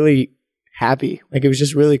like really happy. Like it was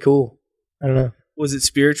just really cool. I don't know. Was it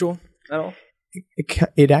spiritual at all?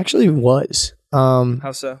 It actually was.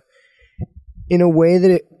 How so? In a way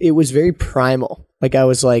that it was very primal. Like I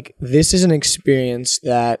was like, this is an experience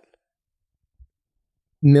that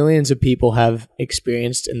millions of people have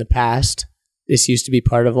experienced in the past. This used to be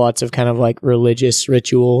part of lots of kind of like religious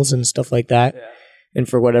rituals and stuff like that. Yeah. And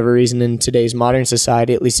for whatever reason in today's modern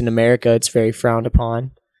society, at least in America, it's very frowned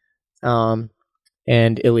upon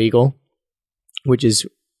and illegal, which is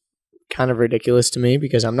kind of ridiculous to me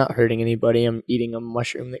because I'm not hurting anybody. I'm eating a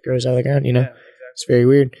mushroom that grows out of the ground, Yeah, exactly. It's very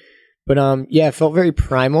weird. But it felt very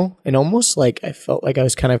primal, and almost like I felt like I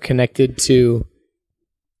was kind of connected to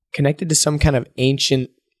some kind of ancient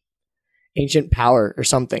power or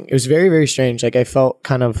something. It was very, very strange. Like I felt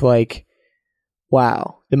kind of like,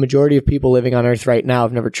 wow, the majority of people living on Earth right now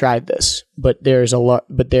have never tried this, but there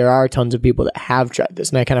are tons of people that have tried this,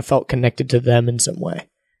 and I kind of felt connected to them in some way.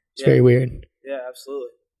 It's very weird. Yeah, absolutely.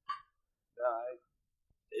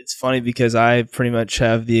 It's funny because I pretty much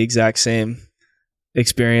have the exact same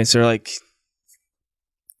experience, or like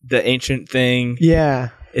the ancient thing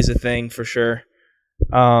is a thing for sure.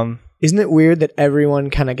 Isn't it weird that everyone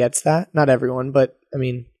kind of gets that? Not everyone, but I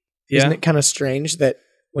mean, isn't it kind of strange that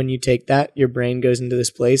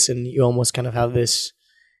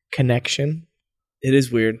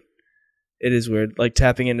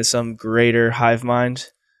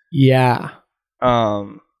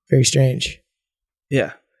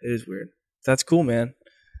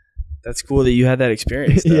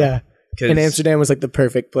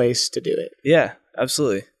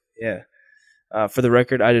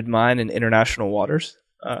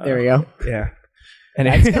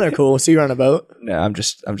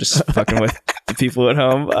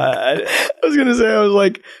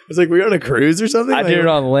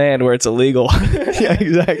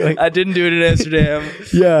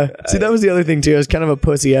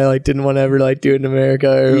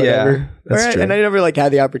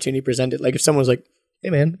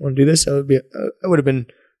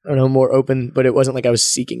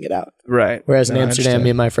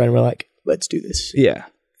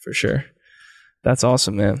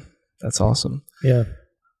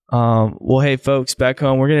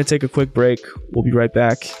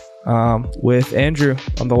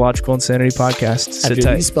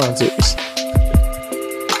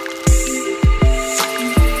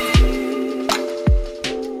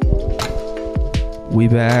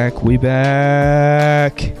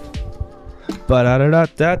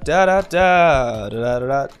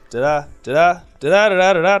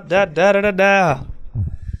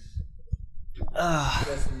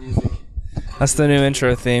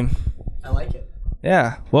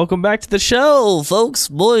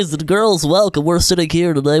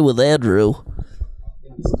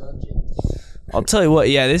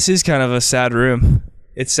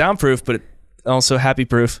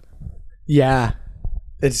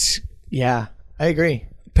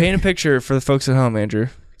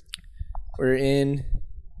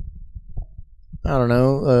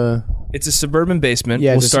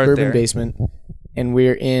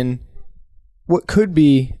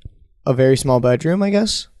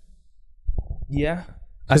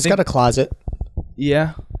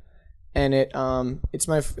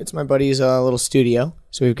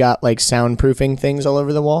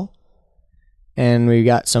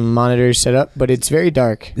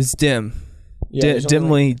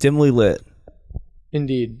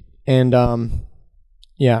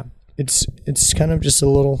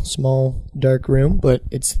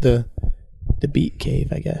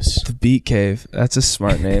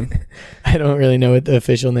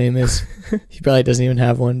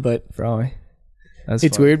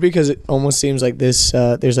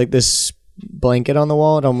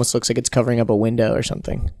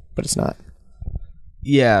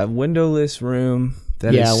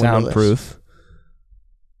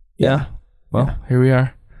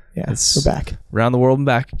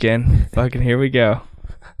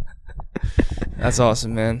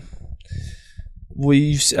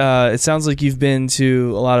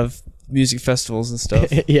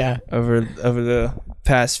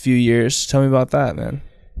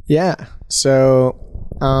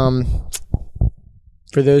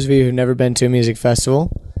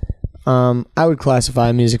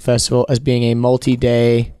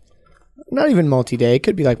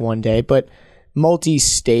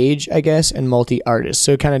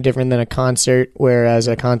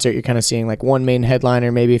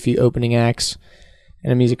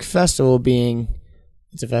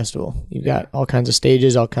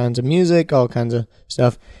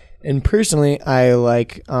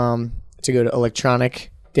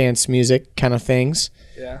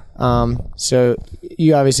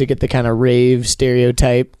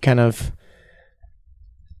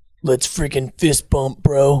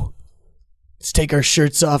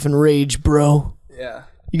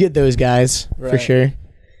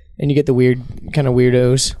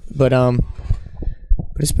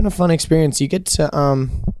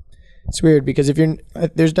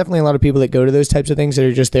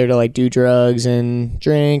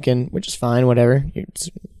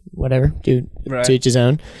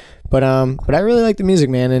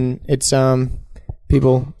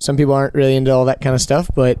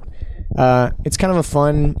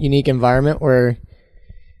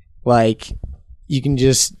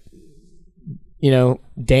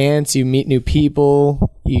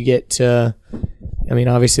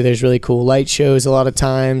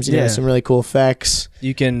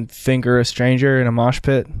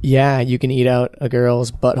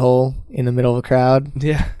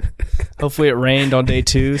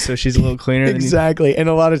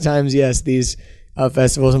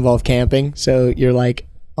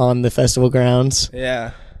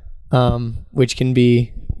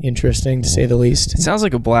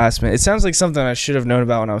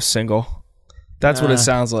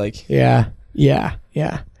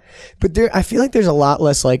But I feel like there's a lot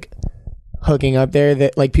less like hooking up there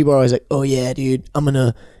that like people are always like, oh yeah, dude, I'm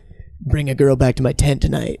gonna bring a girl back to my tent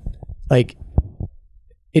tonight. Like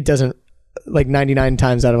it doesn't, like 99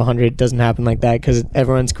 times out of 100 it doesn't happen like that because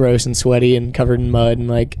everyone's gross and sweaty and covered in mud and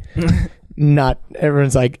like not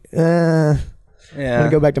everyone's like I'm gonna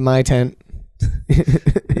go back to my tent.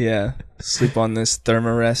 Yeah, sleep on this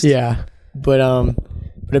thermarest. Yeah, but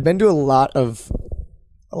I've been to a lot of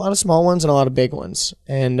small ones and a lot of big ones,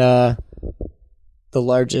 and the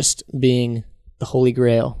largest being the Holy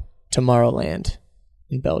Grail, Tomorrowland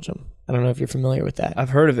in Belgium. I don't know if you're familiar with that. I've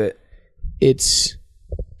heard of it. It's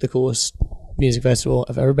the coolest music festival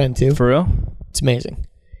I've ever been to. For real? It's amazing.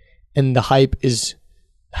 And the hype is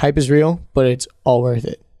real, but it's all worth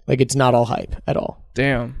it. Like it's not all hype at all.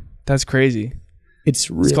 Damn. That's crazy. It's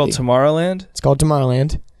called Tomorrowland? It's called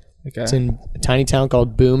Tomorrowland. Okay. It's in a tiny town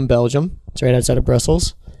called Boom, Belgium. It's right outside of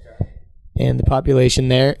Brussels. And the population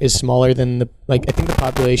there is smaller than I think the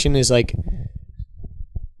population is like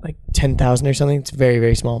 10,000 or something. It's very,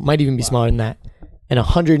 very small. Might even be smaller than that. And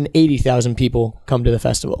 180,000 people come to the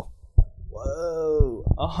festival. Whoa.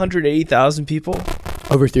 180,000 people?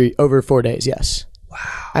 Over 4 days, yes. Wow.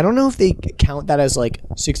 I don't know if they count that as like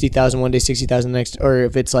 60,000 one day, 60,000 next, or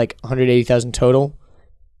if it's like 180,000 total.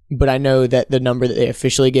 But I know that the number that they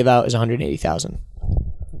officially give out is 180,000.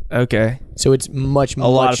 Okay. So it's much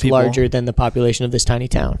larger than the population of this tiny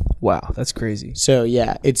town. Wow, that's crazy. So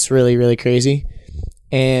yeah, it's really, really crazy.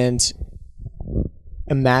 And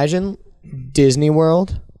imagine Disney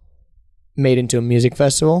World made into a music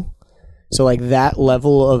festival. So like that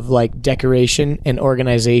level of like decoration and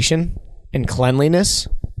organization and cleanliness.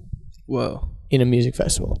 Whoa. In a music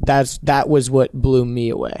festival. That was what blew me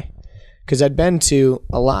away. Because I'd been to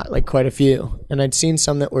a lot, like quite a few, and I'd seen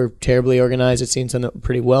some that were terribly organized. I'd seen some that were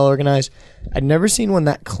pretty well organized. I'd never seen one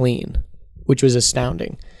that clean, which was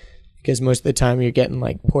astounding. Because most of the time you're getting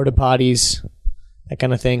like porta potties, that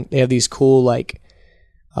kind of thing. They have these cool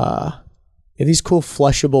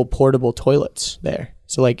flushable portable toilets there.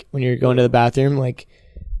 So like when you're going to the bathroom, like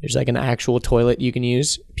there's like an actual toilet you can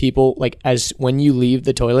use. People when you leave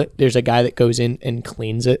the toilet, there's a guy that goes in and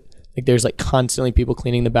cleans it. Like there's like constantly people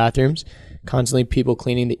cleaning the bathrooms, constantly people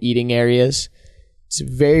cleaning the eating areas. It's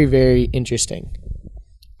very, very interesting.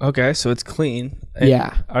 Okay, so it's clean. And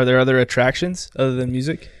yeah. Are there other attractions other than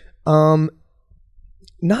music?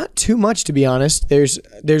 Not too much, to be honest. There's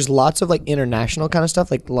lots of like international kind of stuff,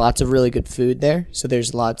 like lots of really good food there. So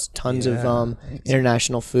there's tons of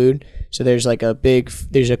international food. So there's like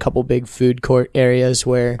there's a couple big food court areas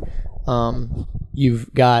where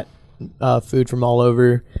you've got food from all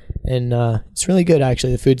over. And it's really good,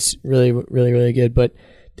 actually. The food's really, really, really good. But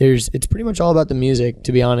it's pretty much all about the music,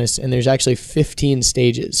 to be honest. And there's actually 15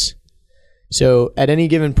 stages. So at any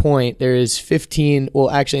given point, there is 15.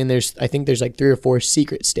 Well, actually, and I think there's like 3 or 4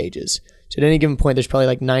 secret stages. So at any given point, there's probably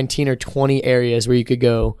like 19 or 20 areas where you could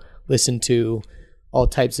go listen to all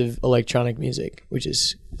types of electronic music, which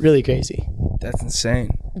is really crazy. That's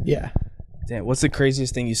insane. Yeah. Damn. What's the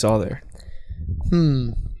craziest thing you saw there?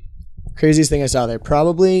 Craziest thing I saw there,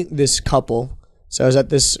 probably this couple. So I was at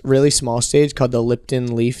this really small stage called the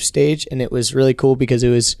Lipton Leaf stage, and it was really cool because it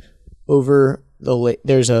was over the lake.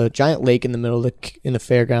 There's a giant lake in the middle in the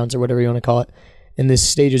fairgrounds or whatever you want to call it, and this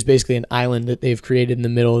stage is basically an island that they've created in the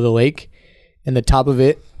middle of the lake, and the top of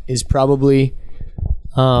it is probably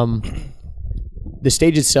the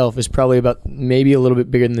stage itself is probably about maybe a little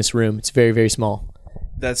bit bigger than this room. It's very, very small.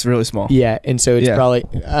 That's really small. Yeah, and so it's probably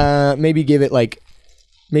maybe give it like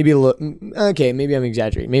maybe a little. Okay, maybe I'm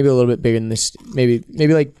exaggerating. Maybe a little bit bigger than this. Maybe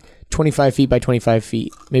like 25 feet by 25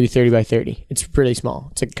 feet. Maybe 30 by 30. It's pretty small.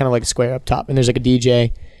 It's like kind of like a square up top, and there's like a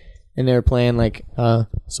DJ, and they were playing like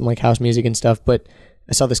some like house music and stuff. But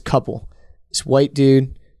I saw this couple, this white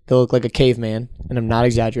dude that looked like a caveman, and I'm not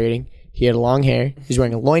exaggerating. He had long hair. He was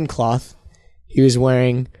wearing a loincloth. He was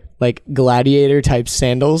wearing like gladiator type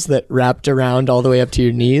sandals that wrapped around all the way up to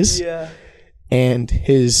your knees. Yeah. And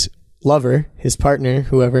his lover, his partner,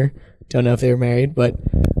 whoever, don't know if they were married, but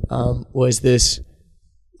was this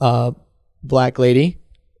black lady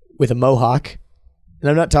with a mohawk. And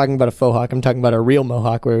I'm not talking about a faux hawk. I'm talking about a real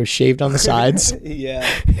mohawk where it was shaved on the sides. Yeah.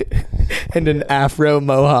 And an afro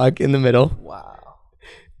mohawk in the middle. Wow.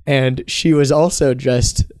 And she was also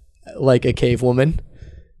dressed like a cave woman.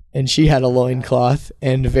 And she had a loincloth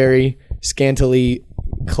and very scantily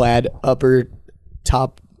clad upper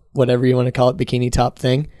top, whatever you want to call it, bikini top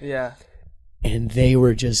thing. Yeah. And they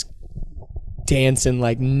were just dancing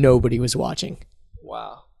like nobody was watching.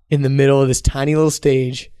 Wow. In the middle of this tiny little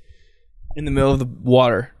stage. In the middle of the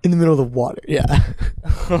water. In the middle of the water, yeah.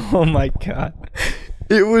 Oh my God.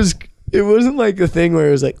 It was It wasn't like a thing where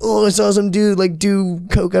it was like, oh, I saw some dude like do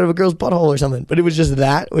coke out of a girl's butthole or something. But it was just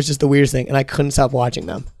that. It was just the weirdest thing, and I couldn't stop watching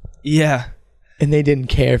them. Yeah. And they didn't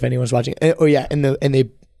care if anyone was watching. Oh yeah, and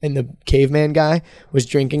the caveman guy was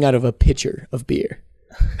drinking out of a pitcher of beer.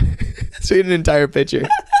 So he had an entire pitcher.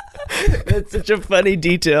 That's such a funny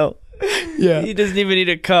detail. Yeah. He doesn't even need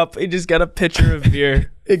a cup. He just got a pitcher of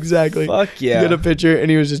beer. Exactly. Fuck yeah. He got a pitcher and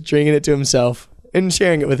he was just drinking it to himself and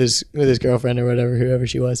sharing it with his girlfriend or whatever, whoever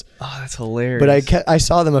she was. Oh, that's hilarious. But I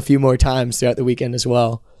saw them a few more times throughout the weekend as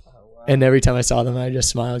well. Oh, wow. And every time I saw them, I just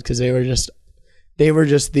smiled because they were just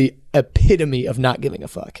the epitome of not giving a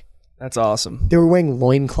fuck. That's awesome. They were wearing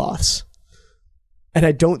loincloths. And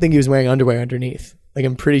I don't think he was wearing underwear underneath. Like,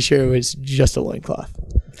 I'm pretty sure it was just a loincloth.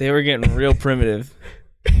 They were getting real primitive.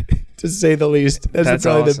 To say the least. That's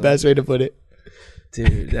probably awesome. The best way to put it.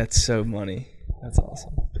 Dude, that's so money. That's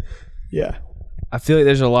awesome. Yeah. I feel like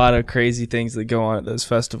there's a lot of crazy things that go on at those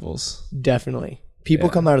festivals. Definitely. People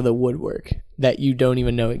come out of the woodwork that you don't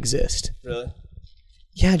even know exist. Really?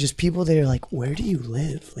 Yeah, just people that are like, where do you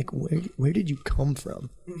live? Like, where did you come from?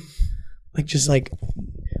 Like, just like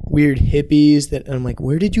weird hippies that I'm like,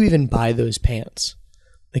 where did you even buy those pants?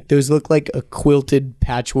 Like, those look like a quilted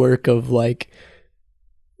patchwork of like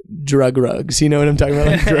drug rugs. You know what I'm talking about?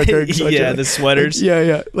 Like drug rugs. Yeah, the sweaters. Like,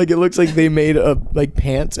 yeah. Like, it looks like they made like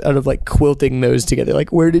pants out of like quilting those together.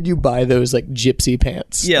 Like, where did you buy those like gypsy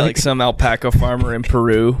pants? Yeah, like some alpaca farmer in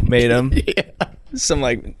Peru made them. Yeah. Some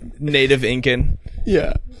like native Incan.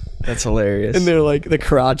 Yeah. That's hilarious. And they're like, the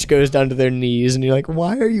crotch goes down to their knees, and you're like,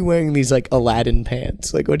 why are you wearing these like Aladdin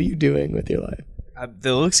pants? Like, what are you doing with your life?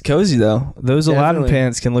 It looks cozy though. Those Aladdin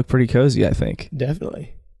pants can look pretty cozy, I think.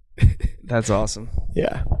 Definitely. That's awesome.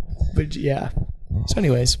 Yeah. But yeah. So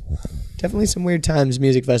anyways, definitely some weird times,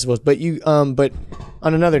 music festivals. But but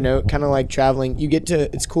on another note, kind of like traveling,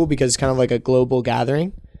 it's cool because it's kind of like a global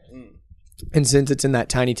gathering. And since it's in that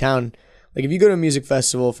tiny town, like if you go to a music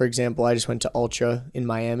festival, for example, I just went to Ultra in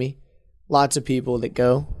Miami. Lots of people that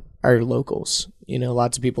go are locals. You know,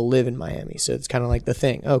 lots of people live in Miami. So it's kind of like the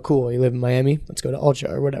thing. Oh, cool. You live in Miami? Let's go to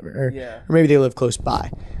Ultra or whatever. Or maybe they live close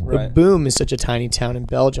by. Right. But Boom is such a tiny town in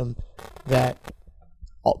Belgium that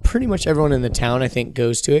pretty much everyone in the town, I think,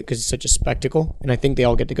 goes to it because it's such a spectacle. And I think they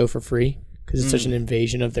all get to go for free because it's such an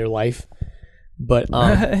invasion of their life. But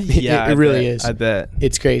it really is. I bet.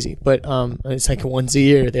 It's crazy. But it's like once a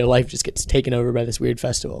year, their life just gets taken over by this weird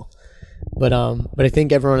festival. But I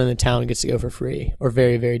think everyone in the town gets to go for free or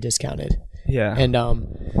very, very discounted. Yeah. And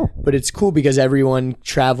but it's cool because everyone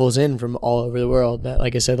travels in from all over the world.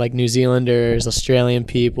 Like I said, like New Zealanders, Australian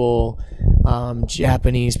people,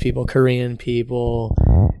 Japanese people, Korean people,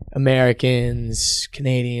 Americans,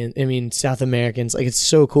 Canadian, South Americans. Like, it's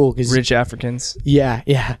so cool because rich Africans. Yeah.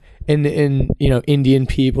 And Indian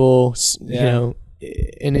people, and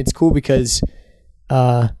it's cool because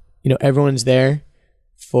everyone's there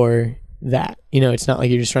for that. It's not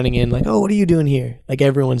like you're just running in like, oh, what are you doing here? Like,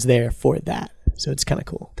 everyone's there for that. So it's kind of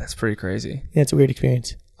cool. That's pretty crazy. Yeah, it's a weird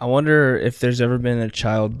experience. I wonder if there's ever been a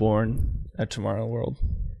child born at Tomorrowland.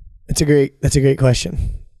 That's a great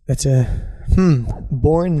question. That's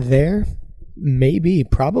born there? Maybe,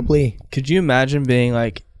 probably. Could you imagine being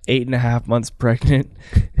like 8.5 months pregnant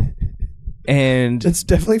and it's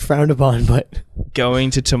definitely frowned upon, but going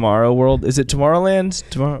to Tomorrowland? Is it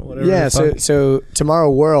Tomorrowland? Whatever. Yeah, so Tomorrow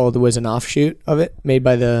World was an offshoot of it, made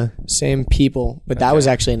by the same people, but that was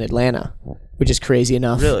actually in Atlanta, which is crazy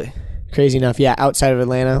enough. Really? Crazy enough, yeah, outside of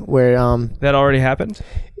Atlanta, where that already happened?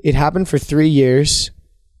 It happened for 3 years,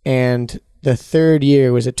 and the third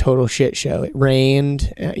year was a total shit show. It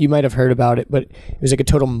rained. You might have heard about it, but it was like a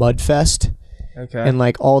total mud fest. Okay. And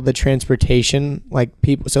like all the transportation, like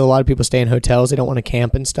so a lot of people stay in hotels. They don't want to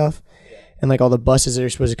camp and stuff. And like all the buses that are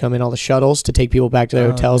supposed to come in, all the shuttles to take people back to their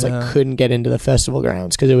hotels, like couldn't get into the festival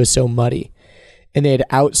grounds because it was so muddy. And they had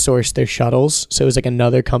outsourced their shuttles. So it was like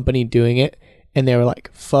another company doing it. And they were like,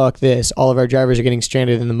 fuck this. All of our drivers are getting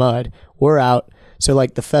stranded in the mud. We're out. So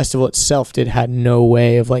like the festival itself had no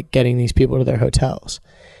way of like getting these people to their hotels.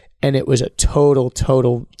 And it was a total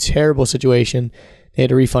terrible situation. They had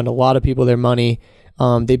to refund a lot of people their money.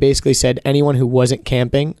 They basically said anyone who wasn't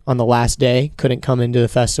camping on the last day couldn't come into the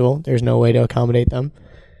festival. There's no way to accommodate them.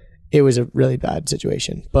 It was a really bad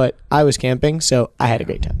situation. But I was camping, so I had a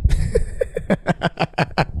great time.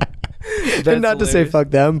 And not to say fuck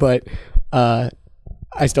them, but I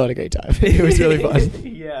still had a great time. It was really fun.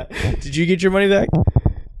 Yeah. Did you get your money back?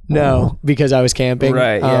 No, because I was camping.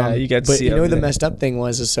 Right, yeah. You got to see it. But you know the messed up thing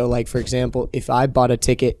was, so like, for example, if I bought a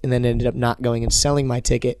ticket and then ended up not going and selling my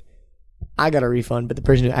ticket, I got a refund, but the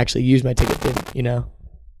person who actually used my ticket didn't,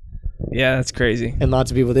 Yeah, that's crazy. And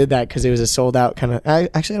lots of people did that because it was a sold out kind of.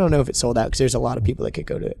 Actually, I don't know if it sold out because there's a lot of people that could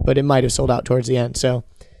go to it, but it might have sold out towards the end. So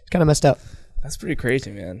it's kind of messed up. That's pretty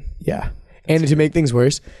crazy, man. Yeah. And to make things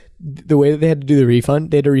worse, the way that they had to do the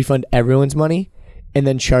refund, they had to refund everyone's money and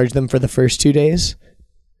then charge them for the first 2 days.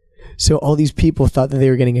 So all these people thought that they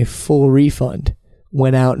were getting a full refund,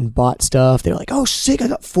 went out and bought stuff. They were like, oh, sick, I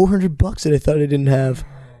got $400 that I thought I didn't have.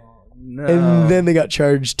 No. And then they got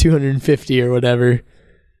charged $250 or whatever.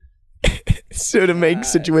 So to make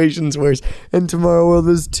situations worse. And Tomorrowland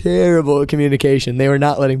was terrible at communication. They were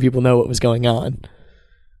not letting people know what was going on.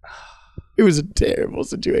 It was a terrible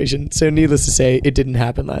situation. So needless to say, it didn't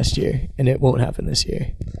happen last year, and it won't happen this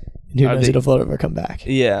year. And who knows if it'll ever come back.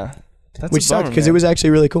 Yeah. That's which sucked because it was actually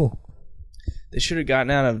really cool. They should have gotten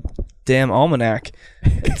out a damn almanac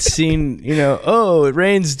and seen, oh, it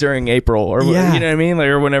rains during April or you know what I mean? Like,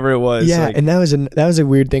 or whenever it was. Yeah, like, and that was a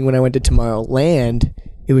weird thing when I went to Tomorrowland.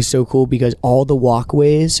 It was so cool because all the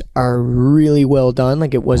walkways are really well done.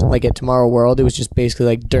 Like it wasn't like at Tomorrow World. It was just basically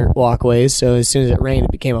like dirt walkways. So as soon as it rained,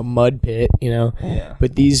 it became a mud pit, Yeah.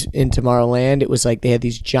 But these in Tomorrowland, it was like they had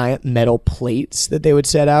these giant metal plates that they would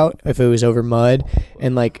set out if it was over mud.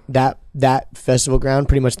 And like that festival ground,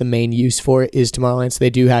 pretty much the main use for it is Tomorrowland. So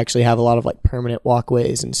they do actually have a lot of like permanent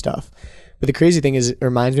walkways and stuff. But the crazy thing is it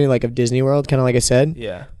reminds me like of Disney World, kind of like I said.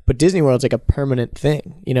 Yeah. But Disney World's like a permanent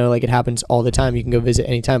thing. Like it happens all the time. You can go visit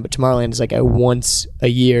anytime. But Tomorrowland is like a once a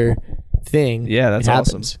year thing. Yeah, that's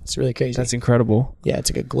awesome. It's really crazy. That's incredible. Yeah,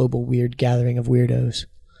 it's like a global weird gathering of weirdos.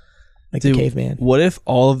 Like Dude, the caveman. What if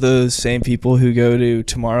all of those same people who go to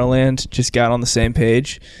Tomorrowland just got on the same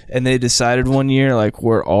page and they decided one year, like,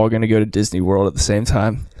 we're all going to go to Disney World at the same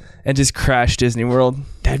time and just crash Disney World?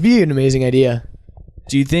 That'd be an amazing idea.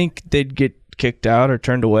 Do you think they'd get kicked out or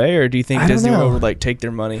turned away, or do you think Disney World would like take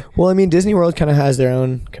their money? Well, I mean, Disney World kind of has their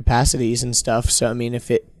own capacities and stuff. So, I mean, if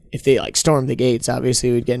they like stormed the gates,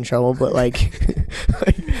 obviously we'd get in trouble. But like,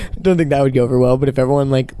 I don't think that would go over well. But if everyone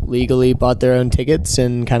like legally bought their own tickets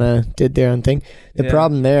and kind of did their own thing, the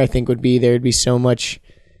problem there, I think, would be there would be so much.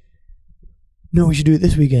 No, we should do it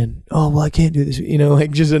this weekend. Oh, well, I can't do this.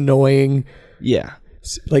 Like just annoying. Yeah.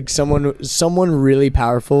 Like someone really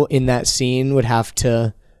powerful in that scene would have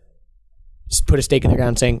to just put a stake in the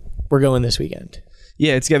ground saying, we're going this weekend.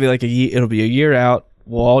 Yeah, it's got to be like it'll be a year out.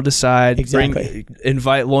 We'll all decide. Exactly.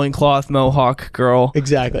 Invite loincloth mohawk girl.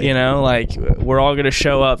 Exactly. Like we're all going to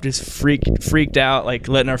show up just freaked out, like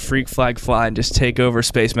letting our freak flag fly and just take over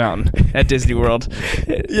Space Mountain at Disney World.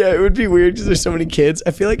 Yeah, it would be weird because there's so many kids.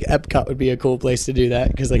 I feel like Epcot would be a cool place to do that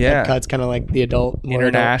because like Epcot's kind of like the adult.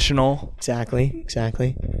 International. Adult. Exactly.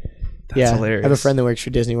 That's hilarious. I have a friend that works for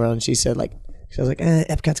Disney World and she said like, I was like,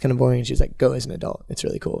 Epcot's kind of boring. And she's like, go as an adult. It's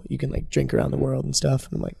really cool. You can like drink around the world and stuff.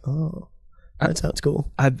 And I'm like, oh, that sounds cool.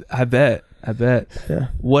 I bet. Yeah.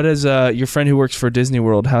 What is your friend who works for Disney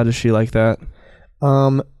World? How does she like that?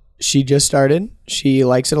 She just started. She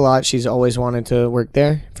likes it a lot. She's always wanted to work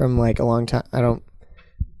there from like a long time. I don't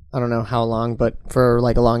know how long, but for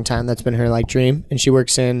like a long time, that's been her like dream. And she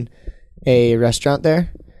works in a restaurant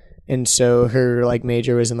there. And so her like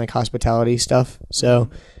major was in like hospitality stuff.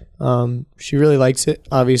 So she really likes it.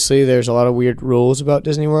 Obviously, there's a lot of weird rules about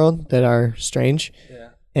Disney World that are strange. Yeah.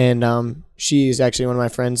 And she's actually one of my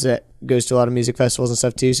friends that goes to a lot of music festivals and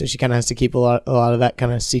stuff too. So she kind of has to keep a lot of that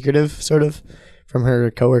kind of secretive, sort of, from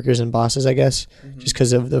her coworkers and bosses, I guess, just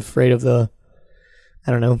because of the afraid of the,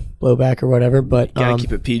 I don't know, blowback or whatever. But gotta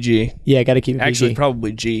keep it PG. Yeah, gotta keep it PG. Actually,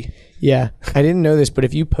 probably G. Yeah, I didn't know this, but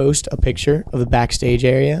if you post a picture of the backstage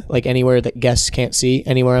area, like anywhere that guests can't see,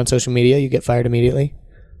 anywhere on social media, you get fired immediately.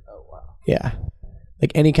 Yeah.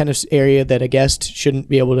 Like any kind of area that a guest shouldn't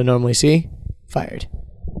be able to normally see, fired.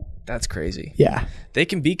 That's crazy. Yeah. They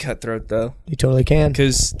can be cutthroat, though. You totally can.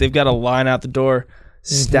 Because they've got a line out the door,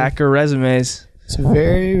 stack of resumes. It's a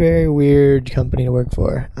very, very weird company to work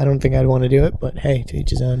for. I don't think I'd want to do it, but hey, to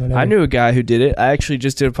each his own, whatever. I knew a guy who did it. I actually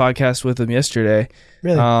just did a podcast with him yesterday.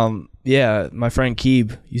 Really? Yeah, my friend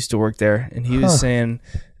Keeb used to work there, and he was saying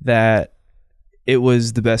that it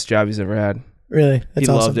was the best job he's ever had. Really? That's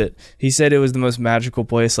he awesome. loved it. He said it was the most magical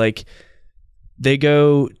place. Like, they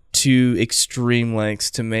go to extreme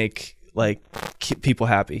lengths to make like people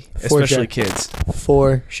happy, especially kids.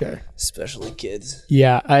 For sure. Especially kids.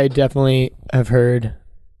 Yeah, I definitely have heard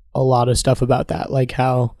a lot of stuff about that. Like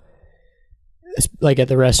how, like at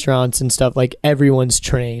the restaurants and stuff, like everyone's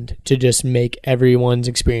trained to just make everyone's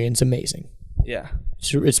experience amazing. Yeah.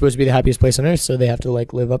 It's supposed to be the happiest place on earth, so they have to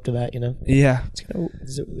like live up to that, Yeah.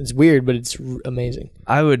 It's weird, but it's amazing.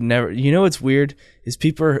 I would never. You know what's weird is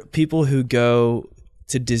people who go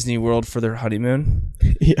to Disney World for their honeymoon.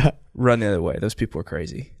 Yeah. Run the other way. Those people are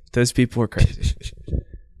crazy.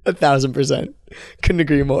 1,000%. Couldn't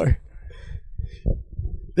agree more.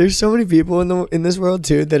 There's so many people in this world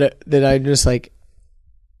too that I'm just like,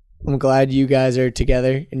 I'm glad you guys are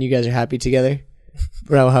together and you guys are happy together,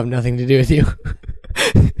 but I will have nothing to do with you.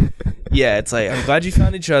 Yeah, it's like, I'm glad you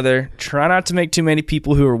found each other. Try not to make too many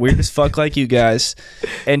people who are weird as fuck like you guys,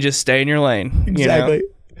 and just stay in your lane. Exactly. You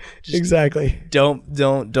know? Exactly.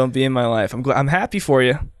 Don't be in my life. I'm happy for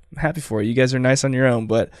you. I'm happy for you. You guys are nice on your own,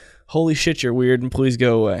 but holy shit, you're weird, and please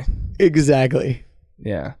go away. Exactly.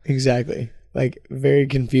 Yeah. Exactly. Like, very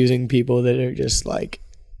confusing people that are just like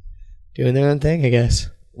doing their own thing, I guess.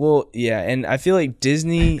 Well, yeah, and I feel like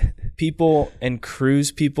Disney people and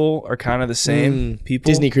cruise people are kind of the same people.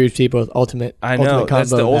 Disney cruise people, ultimate. I know,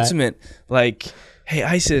 that's the ultimate. Like, hey,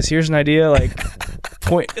 ISIS, here's an idea. Like,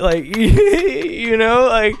 like, you know,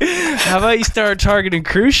 like, how about you start targeting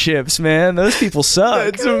cruise ships, man? Those people suck.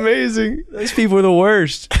 That's amazing. Those people are the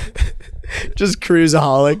worst. Just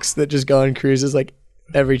cruiseaholics that just go on cruises like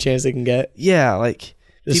every chance they can get. Yeah, like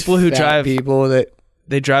Just people who fat drive people that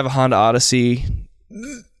they drive a Honda Odyssey.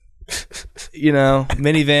 You know,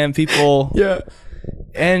 minivan people. Yeah.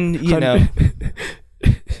 And you know,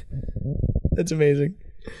 that's amazing.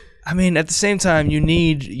 I mean, at the same time, you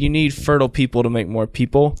need fertile people to make more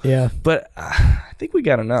people. Yeah. But I think we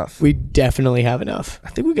got enough. We definitely have enough. I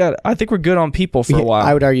think we're good on people for a while.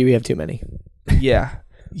 I would argue we have too many. Yeah.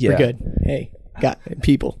 We're good. Hey, got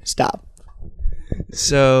people. Stop.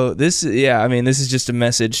 So this is just a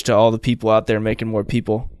message to all the people out there making more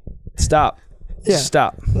people. Stop. Yeah.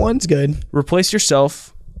 Stop. One's good. Replace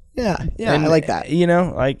yourself. Yeah. Yeah. And, I like that. You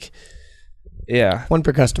know, like, yeah. One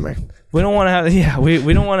per customer. We don't want to have. Yeah.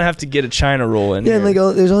 We don't want to have to get a China roll in. Yeah. Here. And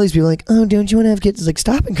like, there's all these people like, oh, don't you want to have kids? It's like,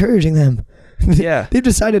 stop encouraging them. Yeah. They've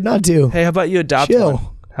decided not to. Hey, how about you adopt Chill. one?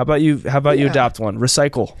 How about you adopt one?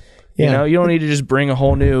 Recycle. Yeah. You know, you don't need to just bring a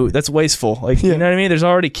whole new. That's wasteful. Like, you know what I mean? There's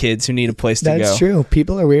already kids who need a place to go. That's true.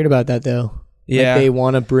 People are weird about that though. Yeah. Like, they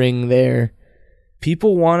want to bring their.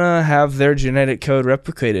 People want to have their genetic code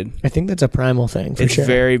replicated. I think that's a primal thing for sure.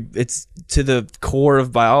 It's to the core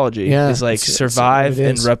of biology. Yeah, it's like survive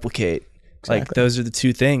and replicate. Exactly. Like, those are the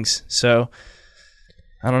two things. So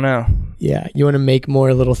I don't know. Yeah, you want to make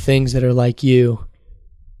more little things that are like you,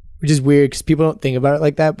 which is weird because people don't think about it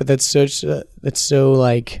like that. But that's so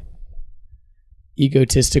like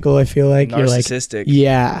egotistical. I feel like Narcissistic. You're like,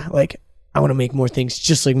 yeah, like I want to make more things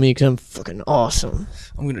just like me because I'm fucking awesome.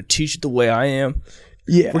 I'm gonna teach it the way I am.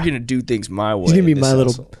 Yeah, we're gonna do things my way. He's gonna be my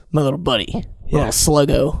little buddy, little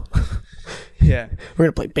sluggo. Yeah, we're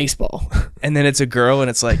gonna play baseball. And then it's a girl, and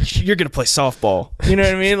it's like, you're gonna play softball. You know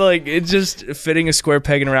what I mean? Like, it's just fitting a square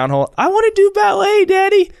peg in a round hole. I want to do ballet,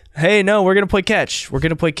 Daddy. Hey, no, we're gonna play catch. We're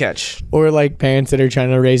gonna play catch. Or like parents that are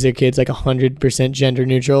trying to raise their kids like 100% gender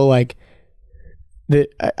neutral, like.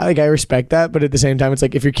 I respect that, but at the same time, it's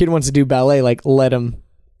like if your kid wants to do ballet, like let him,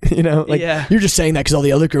 you know, like you're just saying that because all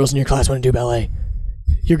the other girls in your class want to do ballet.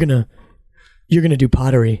 You're gonna do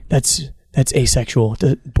pottery. That's asexual.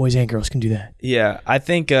 The boys and girls can do that. Yeah, I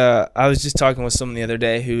think I was just talking with someone the other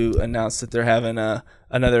day who announced that they're having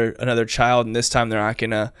another child, and this time they're not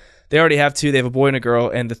gonna. They already have two. They have a boy and a girl,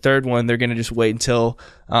 and the third one they're gonna just wait until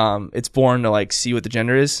it's born to like see what the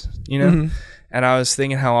gender is, you know. Mm-hmm. And I was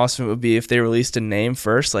thinking how awesome it would be if they released a name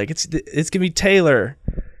first, like it's gonna be Taylor,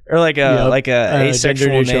 or like a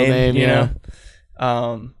asexual name, you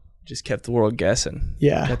know. Just kept the world guessing.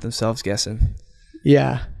 Yeah, kept themselves guessing.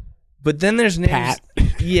 Yeah, but then there's names. Pat.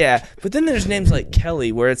 Yeah, but then there's names like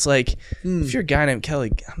Kelly, where it's like, if you're a guy named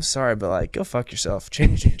Kelly, I'm sorry, but like, go fuck yourself.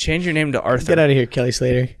 Change your name to Arthur. Get out of here, Kelly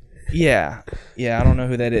Slater. Yeah, I don't know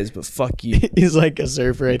who that is, but fuck you. He's like a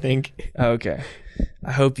surfer, I think. Okay.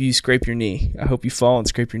 I hope you scrape your knee. I hope you fall and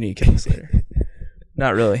scrape your knee, Kelly Slater.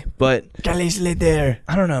 Not really, but Kelly Slater.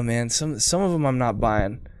 I don't know, man. Some of them I'm not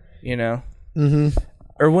buying, you know. Mm-hmm.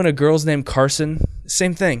 Or when a girl's named Carson,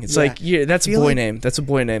 same thing. It's like, yeah, that's a boy name. That's a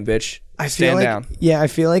boy name, bitch. Stand down. Yeah, I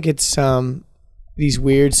feel like it's these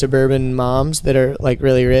weird suburban moms that are like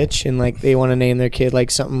really rich and like they want to name their kid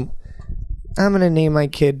like something. I'm gonna name my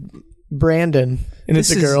kid Brandon, and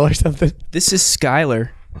it's a girl or something. This is Skylar.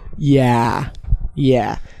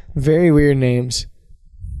 Yeah, very weird names.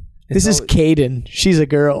 This is Caden. She's a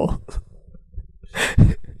girl.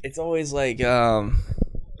 It's always like,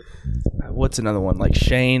 what's another one? Like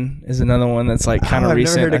Shane is another one that's like kind of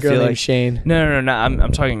recent. I've never heard a girl named Shane. No.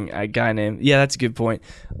 I'm talking a guy name. Yeah, that's a good point.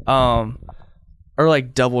 Or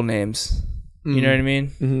like double names. Mm-hmm. You know what I mean?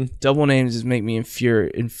 Mm-hmm. Double names just make me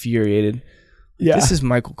infuriated. Yeah. This is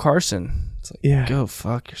Michael Carson. It's like, go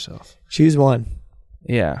fuck yourself. Choose one.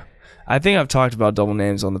 Yeah. I think I've talked about double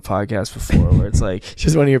names on the podcast before where it's like...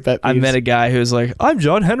 Just one of your pet peeves. I met a guy who was like, I'm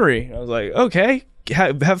John Henry. I was like, okay,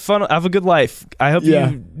 have fun, have a good life. I hope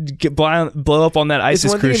you blow up on that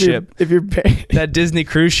ISIS cruise ship. If you're that Disney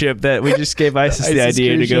cruise ship that we just gave ISIS the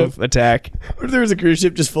idea to go attack. What if there was a cruise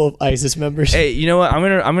ship just full of ISIS members? Hey, you know what? I'm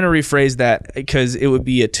gonna rephrase that, because it would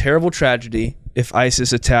be a terrible tragedy if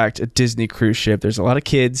ISIS attacked a Disney cruise ship. There's a lot of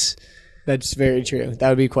kids. That's very true. That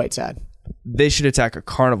would be quite sad. They should attack a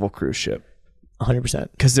Carnival cruise ship.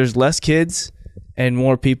 100%. Because there's less kids and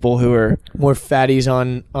more people who are... More fatties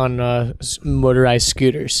on motorized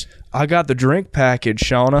scooters. I got the drink package,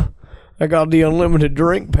 Shauna. I got the unlimited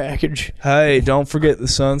drink package. Hey, don't forget the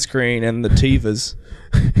sunscreen and the Tivas.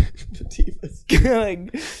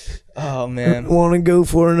 Oh, man. Want to go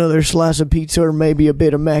for another slice of pizza or maybe a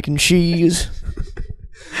bit of mac and cheese?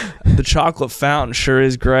 The chocolate fountain sure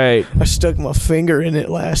is great. I stuck my finger in it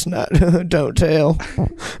last night. Don't tell.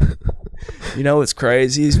 You know what's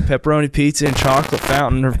crazy? Pepperoni pizza and chocolate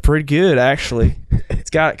fountain are pretty good, actually. It's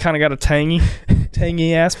kind of got a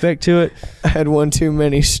tangy aspect to it. I had one too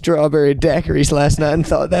many strawberry daiquiris last night and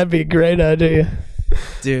thought that'd be a great idea.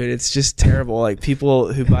 Dude, it's just terrible. Like,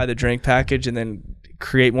 people who buy the drink package and then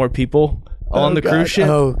create more people on the cruise ship.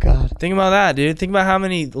 Oh, God. Think about that, dude. Think about how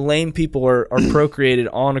many lame people are procreated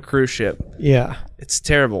on a cruise ship. Yeah. It's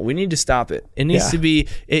terrible. We need to stop it. It needs to be...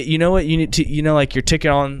 you know what? You need to... like your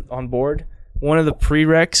ticket on board, one of the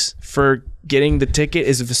prereqs for getting the ticket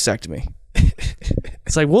is a vasectomy.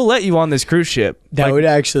 It's like, we'll let you on this cruise ship. That would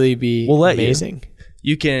actually be amazing.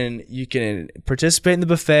 You can participate in the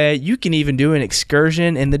buffet. You can even do an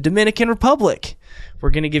excursion in the Dominican Republic. We're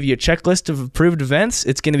going to give you a checklist of approved events.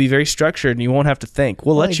 It's going to be very structured, and you won't have to think.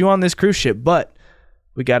 We'll let you on this cruise ship, but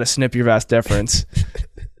we got to snip your vas deferens.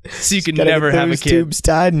 So you can never have a kid. Tubes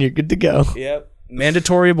tied, and you're good to go. Yep.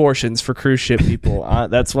 Mandatory abortions for cruise ship people.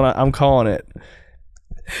 That's what I'm calling it.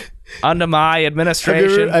 Under my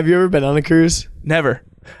administration. Have you ever been on a cruise? Never.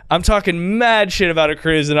 I'm talking mad shit about a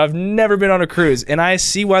cruise, and I've never been on a cruise. And I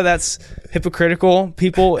see why that's hypocritical.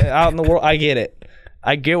 People out in the world, I get it.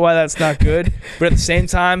 I get why that's not good. But at the same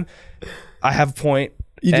time, I have a point.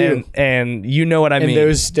 You do. And you know what I mean.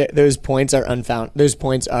 Those points are unfound. Those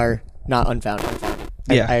points are not unfounded.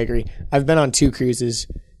 Yeah. I agree. I've been on 2 cruises.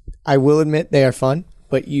 I will admit they are fun,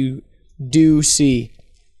 but you do see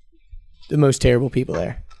the most terrible people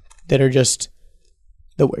there that are just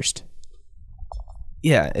the worst.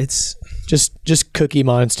 Yeah, it's just cookie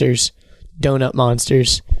monsters, donut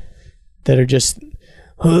monsters that are just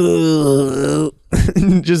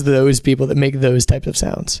just those people that make those types of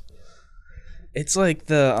sounds. It's like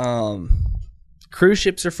the cruise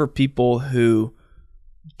ships are for people who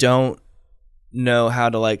don't know how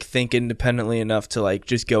to like think independently enough to like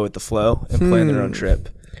just go with the flow and plan their own trip.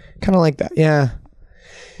 Kind of like that. Yeah.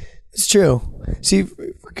 It's true. See,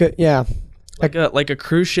 yeah. Like a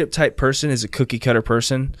cruise ship type person is a cookie cutter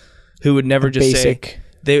person who would never just say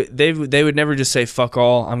they would never just say fuck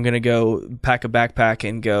all, I'm gonna go pack a backpack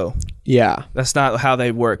and go. Yeah, that's not how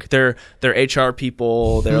they work. They're HR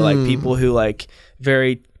people. They're like people who like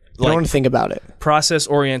very they don't want to think about it. Process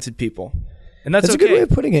oriented people, and that's okay. A good way of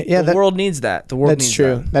putting it. Yeah, the world needs that. The world needs that.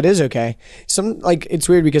 That's true. That is okay. It's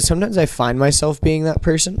weird because sometimes I find myself being that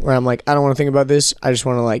person where I'm like, I don't want to think about this. I just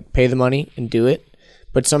want to like pay the money and do it.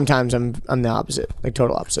 But sometimes I'm the opposite, like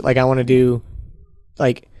total opposite. Like I want to do,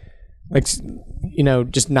 like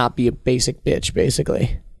just not be a basic bitch,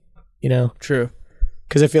 basically. True.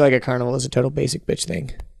 Because I feel like a carnival is a total basic bitch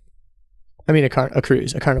thing. I mean a carnival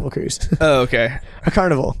cruise. Oh, okay. A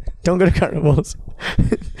carnival. Don't go to carnivals.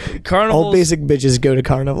 Carnivals. All basic bitches go to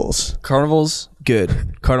carnivals. Carnivals,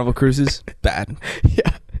 good. Carnival cruises, bad.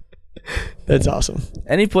 Yeah. That's awesome.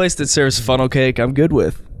 Any place that serves funnel cake, I'm good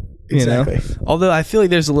with. Exactly. Although I feel like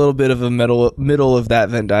there's a little bit of a middle of that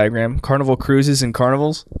Venn diagram. Carnival cruises and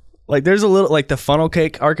carnivals. Like there's a little like the funnel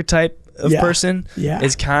cake archetype of person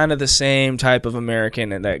is kind of the same type of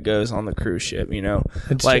American and that goes on the cruise ship,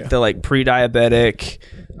 It's like true. The like pre-diabetic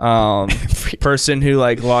person who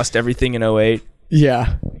like lost everything in 2008.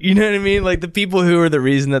 Yeah. You know what I mean? Like the people who are the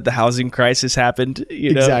reason that the housing crisis happened,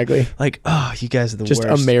 Exactly. Like, oh, you guys are the worst.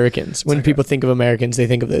 Just Americans. When people think of Americans, they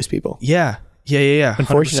think of those people. Yeah. Yeah.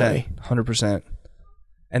 Unfortunately. 100%.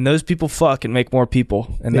 And those people fuck and make more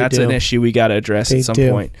people. And that's an issue we got to address at some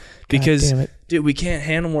point. Because, dude, we can't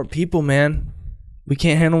handle more people, man. We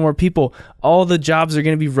can't handle more people. All the jobs are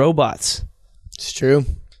going to be robots. It's true.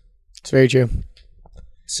 It's very true.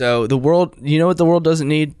 So the world, you know what the world doesn't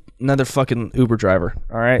need? Another fucking Uber driver.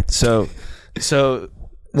 All right? So wow. So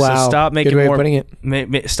stop making Good way more. Of putting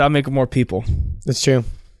it. Stop making more people. That's true.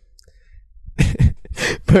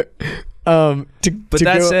 But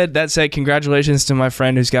that said, congratulations to my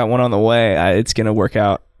friend who's got one on the way. It's gonna work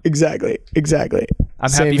out. Exactly. I'm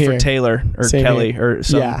Same happy here. for Taylor or Same Kelly here. or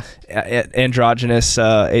some androgynous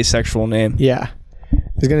asexual name. Yeah. I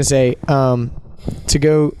was going to say, to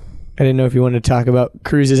go, I didn't know if you wanted to talk about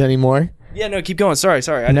cruises anymore. Yeah, no, keep going. Sorry.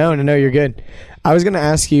 No, you're good. I was going to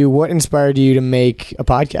ask you what inspired you to make a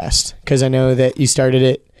podcast, because I know that you started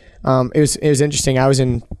it. It was interesting. I was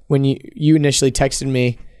when you initially texted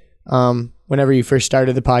me whenever you first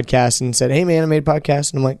started the podcast and said, "Hey man, I made a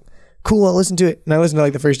podcast," and I'm like, "Cool, I'll listen to it." And I listened to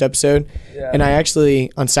like the first episode, and I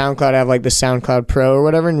actually on SoundCloud I have like the SoundCloud Pro or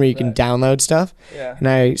whatever, and where you can download stuff. Yeah. And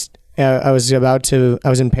I was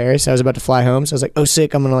in Paris. I was about to fly home, so I was like, "Oh,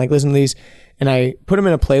 sick! I'm gonna like listen to these." And I put them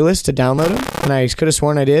in a playlist to download them, and I could have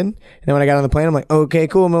sworn I did. And then when I got on the plane, I'm like, "Okay,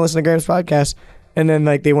 cool, I'm gonna listen to Graham's podcast." And then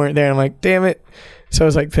like they weren't there, and I'm like, "Damn it!" So I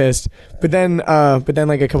was like pissed. But then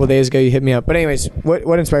like a couple of days ago, you hit me up. But anyways,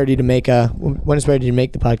 what inspired you to make the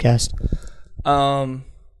podcast?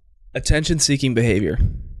 Attention-seeking behavior,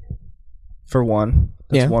 for one.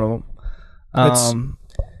 That's one of them.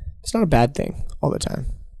 It's not a bad thing all the time.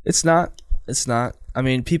 It's not. I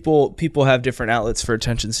mean, people have different outlets for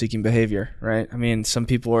attention-seeking behavior, right? I mean, some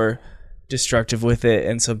people are destructive with it,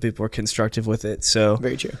 and some people are constructive with it. So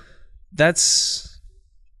very true. That's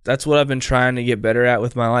what I've been trying to get better at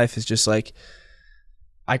with my life. Is just like,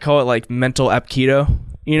 I call it like mental Aikido.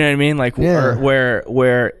 You know what I mean? Like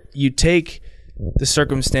where you take the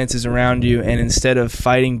circumstances around you, and instead of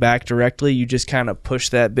fighting back directly, you just kind of push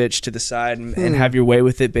that bitch to the side and have your way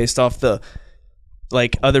with it based off the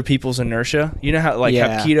like other people's inertia. You know how like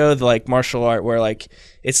Hapkido, the like martial art, where like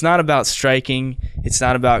it's not about striking, it's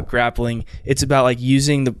not about grappling, it's about like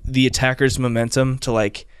using the attacker's momentum to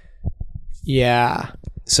like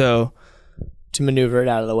so to maneuver it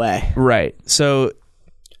out of the way. Right. So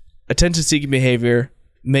attention seeking behavior,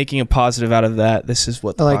 making a positive out of that. This is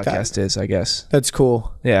what the podcast is, I guess. That's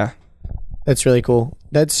cool. Yeah. That's really cool.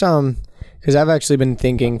 That's because I've actually been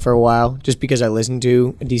thinking for a while, just because I listen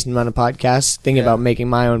to a decent amount of podcasts, thinking about making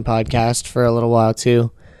my own podcast for a little while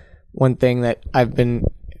too. One thing that I've been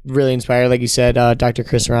really inspired, like you said, Dr.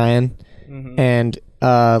 Chris Ryan, and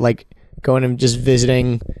like going and just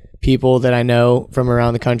visiting people that I know from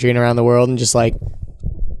around the country and around the world, and just like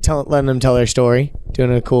letting them tell their story,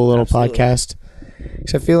 doing a cool little podcast.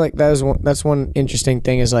 So I feel like that's one interesting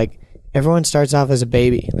thing is like, everyone starts off as a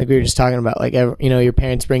baby, like we were just talking about. Like, your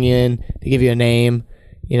parents bring you in, they give you a name,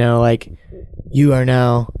 like you are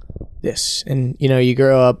now this, and you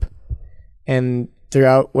grow up, and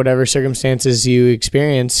throughout whatever circumstances you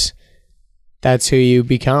experience, that's who you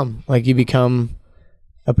become. Like, you become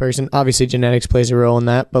a person. Obviously, genetics plays a role in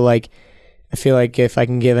that, but like, I feel like if I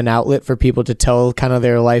can give an outlet for people to tell kind of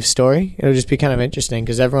their life story, it'll just be kind of interesting,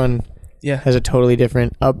 because everyone has a totally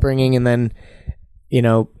different upbringing, and then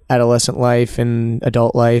adolescent life and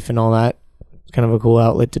adult life and all that. It's kind of a cool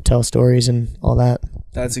outlet to tell stories and all that.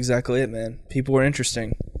 That's exactly it, man. People are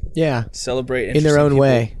interesting. Yeah. Celebrate in their own people.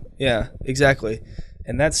 way. Yeah, exactly.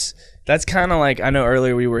 And that's kind of like, I know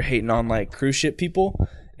earlier we were hating on like cruise ship people,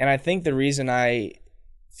 and I think the reason I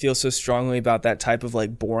feel so strongly about that type of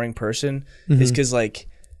like boring person is because like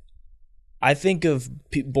I think of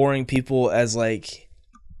boring people as like,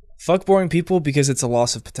 fuck boring people, because it's a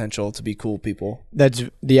loss of potential to be cool people.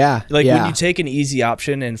 When you take an easy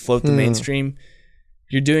option and float the mainstream,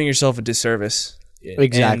 you're doing yourself a disservice.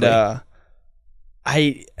 Exactly. And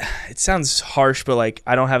it sounds harsh, but like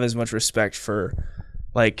I don't have as much respect for,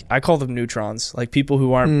 like, I call them neutrons, like people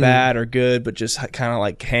who aren't bad or good, but just kind of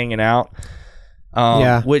like hanging out.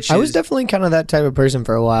 Which I was definitely kind of that type of person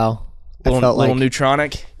for a while. I felt like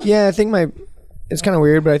neutronic. Yeah, I think it's kind of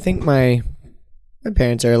weird, but I think my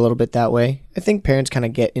parents are a little bit that way. I think parents kind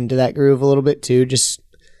of get into that groove a little bit too. Just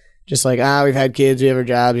like, we've had kids, we have our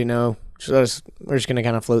jobs, so we're just gonna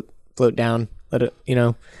kind of float down. Let it,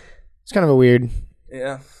 it's kind of a weird.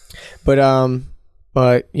 Yeah. But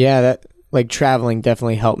yeah, that like traveling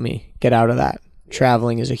definitely helped me get out of that.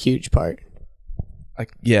 Traveling is a huge part.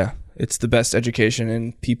 It's the best education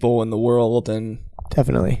in people in the world, and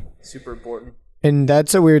definitely super important. And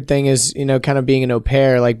that's a weird thing is, kind of being an au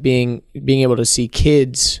pair, like being able to see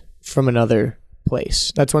kids from another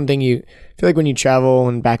place. That's one thing I feel like when you travel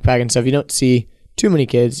and backpack and stuff, you don't see too many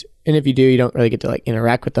kids. And if you do, you don't really get to like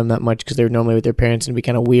interact with them that much, because they're normally with their parents, and it'd be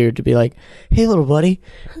kind of weird to be like, "Hey, little buddy,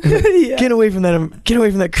 get away from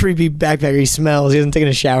that creepy backpacker. He smells. He hasn't taken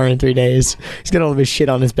a shower in 3 days. He's got all of his shit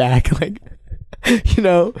on his back." Like, you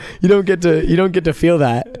don't get to feel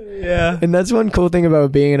that. Yeah. And that's one cool thing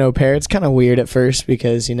about being an au pair. It's kind of weird at first,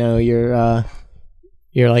 because you're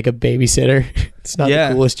like a babysitter. It's not the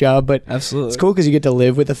coolest job, but absolutely, it's cool because you get to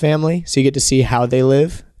live with a family, so you get to see how they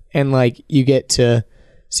live, and like you get to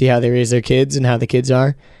see how they raise their kids and how the kids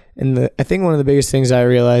are. And I think one of the biggest things I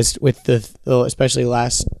realized with especially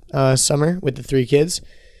last summer with the 3 kids,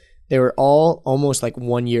 they were all almost like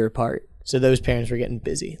 1 year apart. So those parents were getting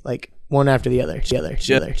busy, like one after the other.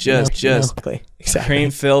 Exactly.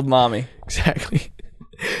 Cream-filled mommy. Exactly.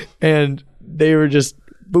 And they were just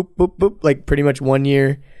boop, boop, boop, like pretty much 1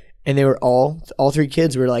 year. And they were all 3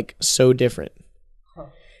 kids were like so different. Huh.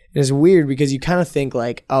 And it's weird because you kind of think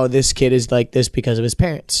like, oh, this kid is like this because of his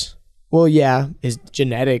parents. Well, yeah, his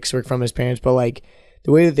genetics were from his parents, but like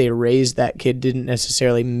the way that they raised that kid didn't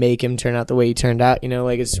necessarily make him turn out the way he turned out. You know,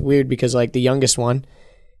 like it's weird because like the youngest one,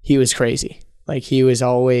 he was crazy. Like he was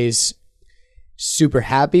always super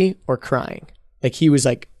happy or crying. Like he was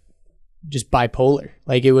like just bipolar.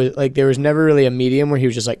 Like it was like there was never really a medium where he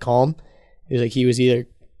was just like calm. It was like he was either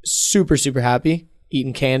super, super happy,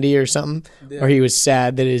 eating candy or something, or he was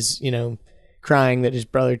sad that his, crying that his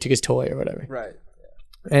brother took his toy or whatever. Right.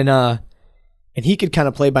 And he could kind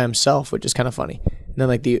of play by himself, which is kind of funny. And then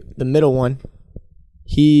like the middle one,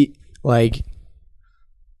 he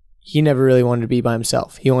never really wanted to be by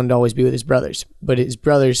himself. He wanted to always be with his brothers, but his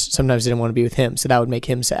brothers sometimes didn't want to be with him, so that would make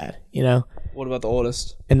him sad, What about the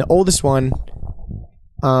oldest? And the oldest one,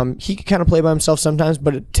 he could kind of play by himself sometimes,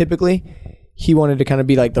 but typically he wanted to kind of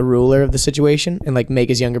be like the ruler of the situation and like make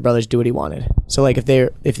his younger brothers do what he wanted. So like if they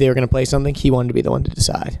were going to play something, he wanted to be the one to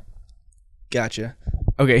decide. Gotcha.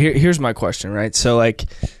 Okay, here's my question, right? So like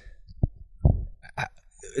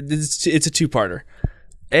it's a two-parter.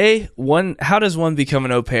 How does one become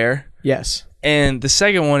an au pair? Yes. And the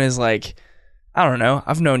second one is like, I don't know.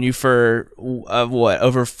 I've known you for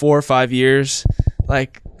over 4 or 5 years.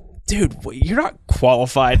 Like, dude, you're not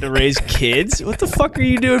qualified to raise kids. What the fuck are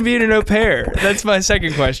you doing being an au pair? That's my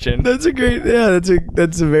second question. That's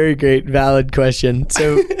a very great, valid question.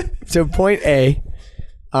 So point A,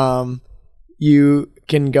 you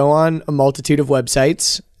can go on a multitude of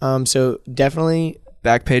websites. So definitely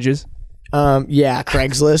back pages. Yeah,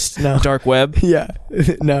 Craigslist. No. Dark web. Yeah,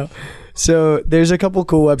 no. So there's a couple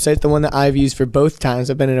cool websites. The one that I've used for both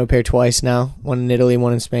times, I've been an au pair twice now, one in Italy,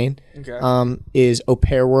 one in Spain, is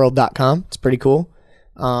aupairworld.com. It's pretty cool.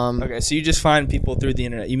 Okay, so you just find people through the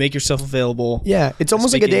internet. You make yourself available. Yeah, it's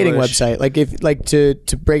almost like a dating website. Like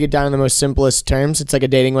to break it down in the most simplest terms, it's like a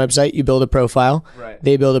dating website. You build a profile. Right.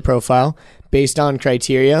 They build a profile based on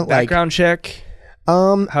criteria. Background check.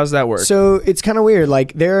 How's that work? So it's kind of weird.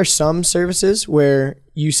 Like there are some services where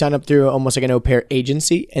you sign up through almost like an au pair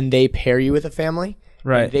agency and they pair you with a family.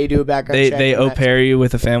 Right. They do a background check. They au pair you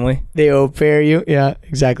with a family. They au pair you. Yeah,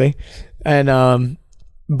 exactly. And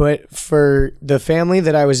but for the family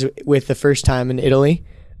that I was with the first time in Italy,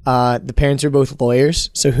 the parents are both lawyers.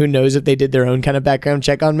 So who knows if they did their own kind of background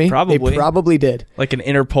check on me? Probably. They probably did. Like an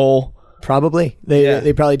Interpol. Probably.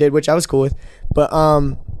 They probably did, which I was cool with. But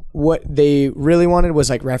what they really wanted was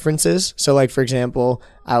like references. So like, for example,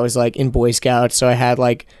 I was like in Boy Scouts. So I had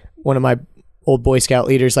like one of my old Boy Scout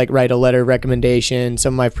leaders like write a letter of recommendation.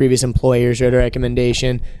 Some of my previous employers wrote a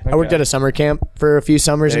recommendation. Okay. I worked at a summer camp for a few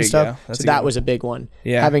summers and stuff. So that was a big one.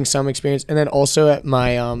 Yeah. Having some experience. And then also at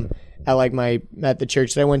my, at the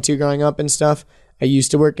church that I went to growing up and stuff, I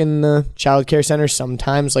used to work in the child care center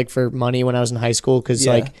sometimes like for money when I was in high school. Cause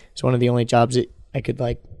like it's one of the only jobs that I could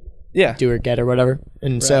like do or get or whatever.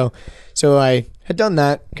 And so I had done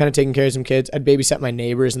that, kind of taking care of some kids. I'd babysat my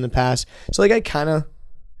neighbors in the past. So like I kind of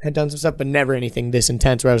had done some stuff, but never anything this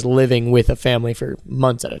intense where I was living with a family for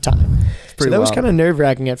months at a time. So that was kind of nerve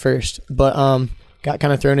wracking at first, but got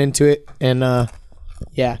kind of thrown into it. And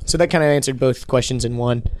so that kind of answered both questions in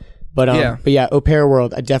one. But yeah, Au Pair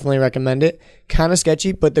World, I definitely recommend it. Kind of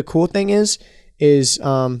sketchy, but the cool thing is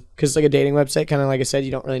because it's like a dating website, kind of like I said,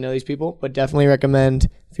 you don't really know these people, but definitely recommend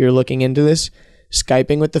if you're looking into this,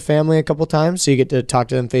 Skyping with the family a couple times so you get to talk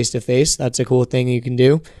to them face to face. That's a cool thing you can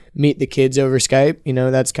do. Meet the kids over Skype,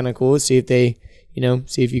 that's kind of cool. See if they,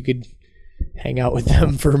 see if you could hang out with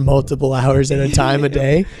them for multiple hours at a time a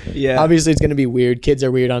day. Yeah. Obviously, it's going to be weird. Kids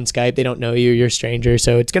are weird on Skype. They don't know you. You're a stranger.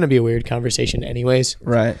 So it's going to be a weird conversation anyways.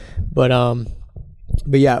 Right. But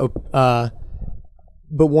yeah,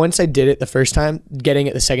 but once I did it the first time, getting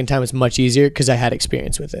it the second time was much easier because I had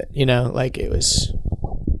experience with it. Like it was,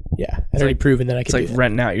 I'd already proven that I could do it. It's like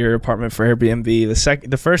renting out your apartment for Airbnb.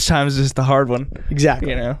 The first time is just the hard one.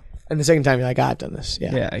 Exactly. And the second time you're like, I've done this.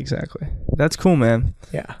 Yeah. Yeah, exactly. That's cool, man.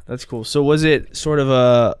 Yeah. That's cool. So was it sort of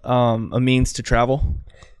a means to travel?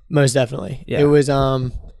 Most definitely. Yeah. It was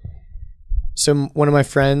so one of my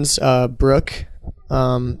friends, Brooke,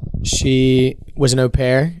 she was an au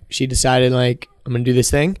pair. She decided like, I'm going to do this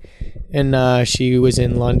thing. And she was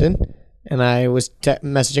in London. And I was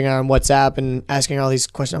messaging her on WhatsApp and asking her all these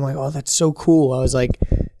questions. I'm like, oh, that's so cool. I was like,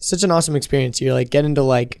 such an awesome experience. You're like getting to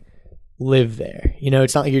like live there. You know,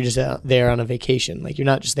 it's not like you're just out there on a vacation. Like you're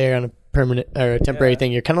not just there on a permanent or a temporary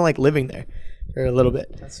thing. You're kind of like living there for a little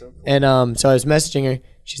bit. That's so cool. And so I was messaging her.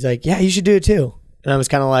 She's like, yeah, you should do it too. And I was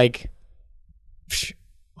kind of like,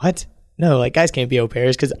 what? No, like guys can't be au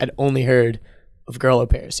pairs, because I'd only heard of girl au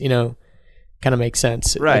pairs. You know, kind of makes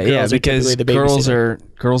sense. Right? Like, Yeah, because the girls are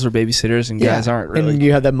babysitters and guys aren't really. And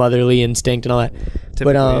you have that motherly instinct and all that.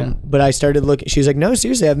 But I started looking. She was like, no,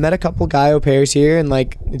 seriously, I've met a couple guy au pairs here, and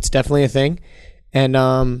like it's definitely a thing. And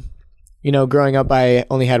you know, growing up, I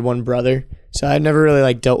only had one brother, so I never really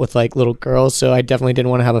like dealt with like little girls. So I definitely didn't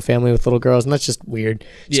want to have a family with little girls, and that's just weird.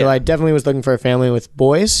 Yeah. So I definitely was looking for a family with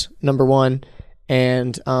boys, number one.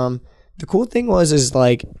 And the cool thing is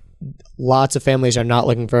like lots of families are not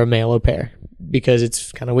looking for a male au pair because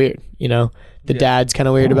it's kind of weird. You know, the dad's kind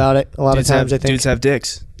of weird about it. A lot of times, I think dudes have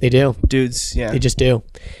dicks. They do. Dudes, yeah, they just do.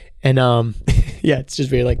 And yeah, it's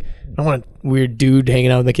just weird. Like, I don't want a weird dude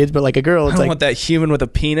hanging out with the kids, but like a girl, it's I don't like want that human with a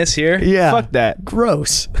penis here. Yeah, fuck that.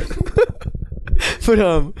 Gross.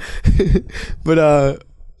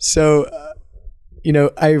 So you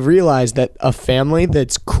know, I realized that a family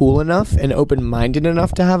that's cool enough and open-minded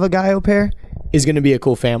enough to have a guy au pair is going to be a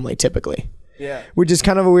cool family typically. Yeah. Which is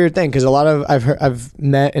kind of a weird thing, because a lot of I've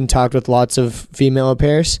met and talked with lots of female au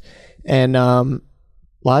pairs, and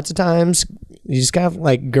lots of times you just kind of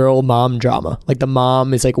like girl mom drama. Like the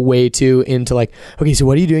mom is like way too into like, okay, so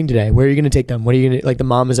what are you doing today? Where are you going to take them? What are you going to, like the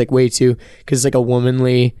mom is like way too, because it's like a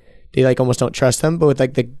womanly, they like almost don't trust them. But with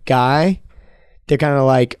like the guy, they're kind of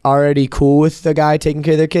like already cool with the guy taking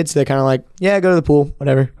care of their kids. So they're kind of like, yeah, go to the pool,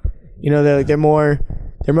 whatever. You know, they're more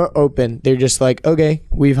open. They're just like, okay,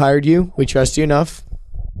 we've hired you. We trust you enough.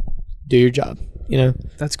 Do your job, you know?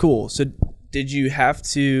 That's cool. So did you have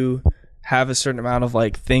to have a certain amount of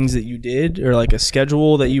like things that you did, or like a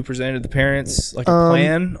schedule that you presented to the parents, like a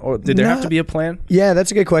plan, or did there have to be a plan? Yeah,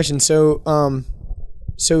 that's a good question. So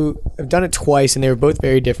I've done it twice and they were both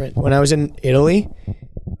very different. When I was in Italy,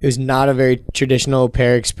 it was not a very traditional au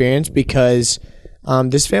pair experience, because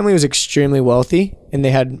this family was extremely wealthy, and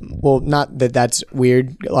they had, well, not that that's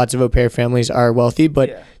weird. Lots of au pair families are wealthy,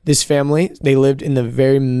 but this family, they lived in the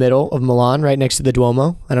very middle of Milan, right next to the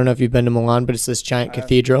Duomo. I don't know if you've been to Milan, but it's this giant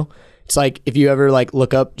cathedral. It's like, if you ever like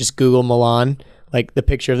look up, just Google Milan, like the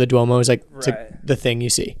picture of the Duomo is like, it's like the thing you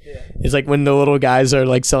see. Yeah. It's like when the little guys are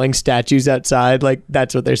like selling statues outside, like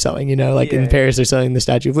that's what they're selling, you know, like in Paris, they're selling the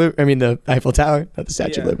Statue of Liberty. I mean, the Eiffel Tower, not the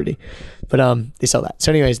Statue of Liberty, but they sell that.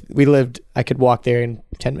 So anyways, I could walk there in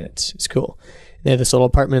 10 minutes. It's cool. They have this little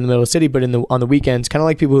apartment in the middle of the city, but on the weekends, kind of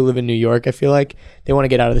like people who live in New York, I feel like they want to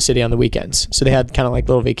get out of the city on the weekends. So they had kind of like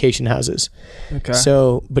little vacation houses. Okay.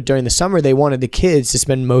 So, but during the summer, they wanted the kids to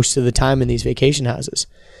spend most of the time in these vacation houses.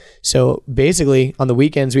 So basically on the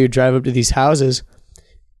weekends, we would drive up to these houses,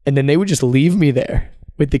 and then they would just leave me there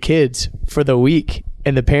with the kids for the week,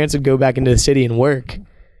 and the parents would go back into the city and work.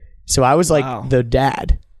 So I was like the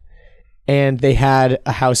dad, and they had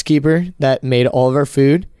a housekeeper that made all of our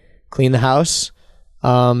food, cleaned the house,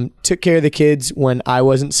 took care of the kids when I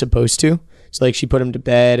wasn't supposed to. So like she put them to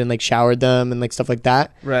bed and like showered them and like stuff like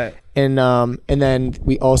that. Right. And then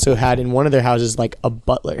we also had in one of their houses like a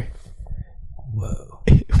butler. Whoa.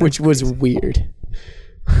 Which was weird.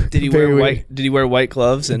 Did he wear white? Did he wear white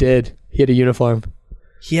gloves? He did. He had a uniform.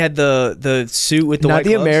 He had the suit with the white gloves? Not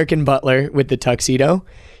the American butler with the tuxedo.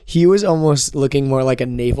 He was almost looking more like a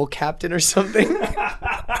naval captain or something.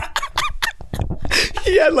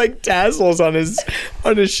 He had like tassels on his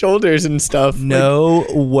shoulders and stuff. No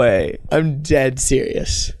way. I'm dead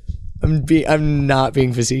serious. I'm not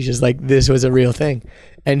being facetious. Like this was a real thing.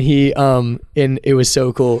 And it was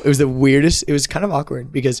so cool. It was the weirdest. It was kind of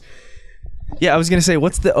awkward because. Yeah, I was gonna say,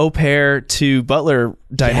 what's the au pair to butler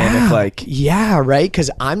dynamic like? Yeah, right.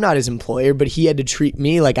 Because I'm not his employer, but he had to treat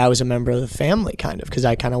me like I was a member of the family, kind of, because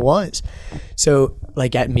I kind of was. So,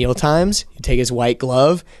 like at meal times, he'd take his white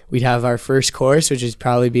glove. We'd have our first course, which would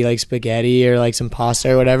probably be like spaghetti or like some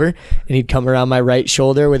pasta or whatever. And he'd come around my right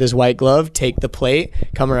shoulder with his white glove, take the plate,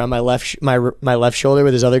 come around my left shoulder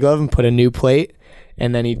with his other glove, and put a new plate.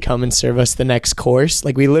 And then he'd come and serve us the next course.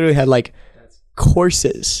 Like we literally had like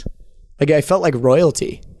courses. Like I felt like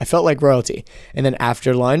royalty. And then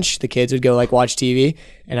after lunch, the kids would go like watch TV,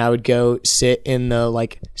 and I would go sit in the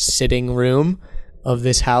like sitting room of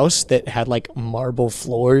this house that had like marble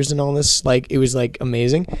floors and all this. Like it was like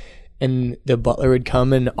amazing. And the butler would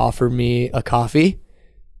come and offer me a coffee.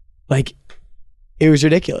 Like it was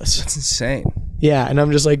ridiculous. That's insane. Yeah. And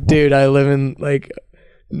I'm just like, dude, I live in like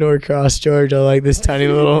Norcross, Georgia, like this tiny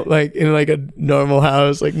little, like in like a normal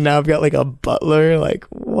house. Like now I've got like a butler. Like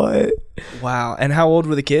what? Wow. And how old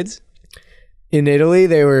were the kids? In Italy,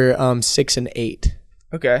 they were 6 and 8.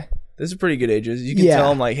 Okay. Those are pretty good ages. You can tell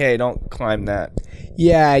them like, hey, don't climb that.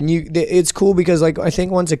 Yeah, and it's cool because like I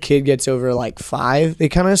think once a kid gets over like 5, they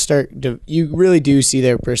kind of start to, you really do see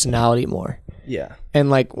their personality more. Yeah. And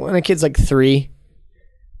like when a kid's like 3,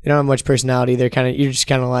 they don't have much personality. You're just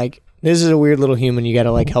kind of like, this is a weird little human. You got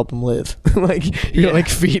to like help him live. Like you gotta like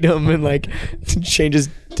feed him and like change his,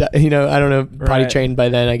 I don't know, potty trained by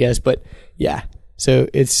then, I guess. But yeah, so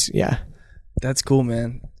that's cool,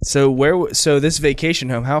 man. So this vacation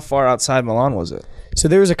home, how far outside Milan was it? So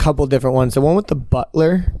there was a couple different ones. The one with the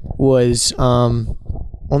butler was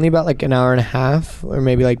only about like an hour and a half, or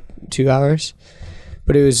maybe like 2 hours.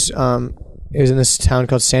 But it was in this town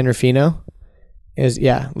called San Rufino. It was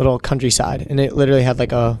little countryside, and it literally had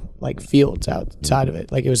like fields outside of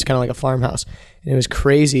it. Like it was kind of like a farmhouse, and it was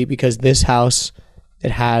crazy because this house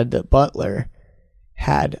that had the butler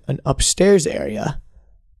had an upstairs area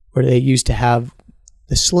where they used to have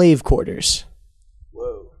the slave quarters.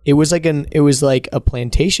 Whoa! It was like a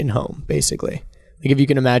plantation home, basically. Like if you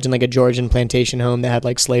can imagine like a Georgian plantation home that had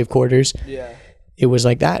like slave quarters. Yeah. It was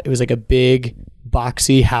like that. It was like a big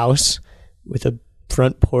boxy house with a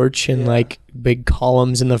front porch and like big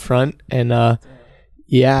columns in the front. And the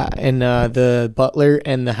butler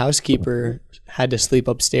and the housekeeper had to sleep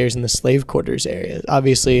upstairs in the slave quarters area.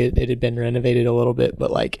 Obviously it had been renovated a little bit,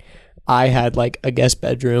 but like I had like a guest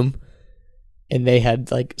bedroom and they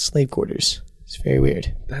had like slave quarters. It's very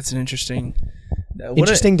weird. That's an interesting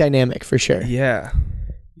dynamic for sure. Yeah.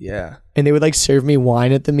 And they would like serve me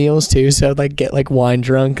wine at the meals too, so I'd like get like wine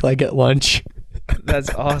drunk like at lunch.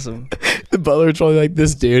 That's awesome. The butler was probably like,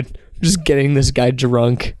 this dude, I'm just getting this guy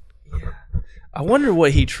drunk. I wonder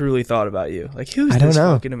what he truly thought about you. Like, who's this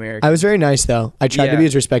fucking American? I was very nice though. I tried to be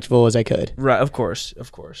as respectful as I could. Right, of course.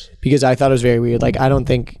 Because I thought it was very weird. Like, I don't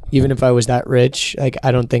think, even if I was that rich, like,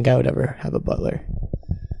 I don't think I would ever have a butler.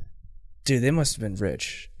 Dude, they must have been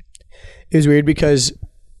rich. It was weird because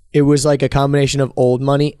it was like a combination of old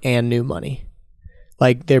money and new money.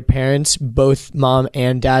 Like their parents, both mom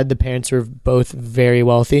and dad, the parents were both very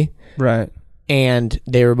wealthy. Right. And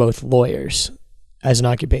they were both lawyers as an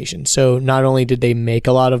occupation. So not only did they make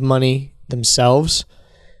a lot of money themselves,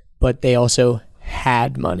 but they also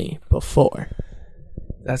had money before.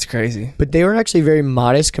 That's crazy. But they were actually very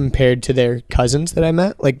modest compared to their cousins that I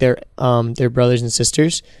met, like their brothers and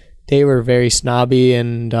sisters. They were very snobby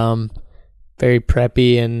and very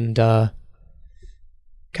preppy and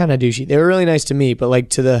kind of douchey. They were really nice to me, but like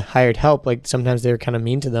to the hired help, like sometimes they were kind of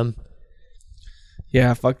mean to them.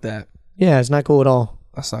 Yeah, fuck that. Yeah, it's not cool at all.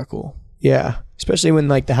 That's not cool. Yeah, especially when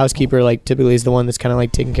like the housekeeper like typically is the one that's kind of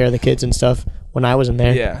like taking care of the kids and stuff when I wasn't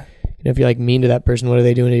there. Yeah. If you're like mean to that person, what are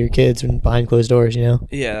they doing to your kids and behind closed doors,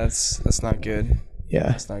 Yeah, that's not good.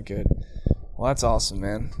 Yeah. That's not good. Well, that's awesome,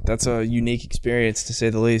 man. That's a unique experience to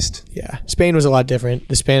say the least. Yeah. Spain was a lot different.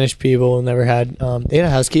 The Spanish people never had they had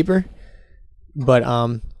a housekeeper,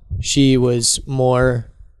 but she was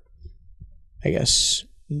more, I guess,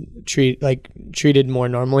 treated more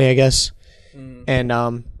normally, I guess.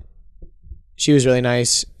 And she was really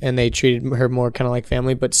nice and they treated her more kind of like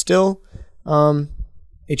family, but still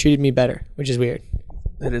they treated me better, which is weird.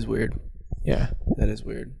 That is weird. Yeah. That is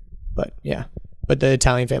weird. But yeah. But the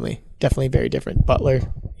Italian family, definitely very different. Butler,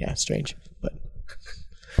 yeah, strange. But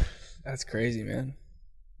that's crazy, man.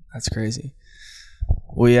 That's crazy.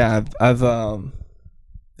 Well, yeah, I've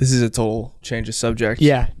this is a total change of subject.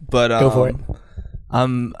 Yeah. But go for it.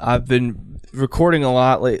 I've been recording a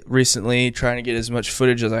lot recently, trying to get as much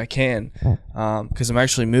footage as I can, because I'm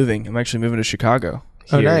actually moving. I'm actually moving to Chicago.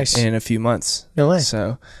 Here nice. In a few months. No way.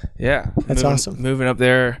 So, yeah. That's awesome. Moving up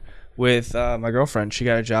there with my girlfriend. She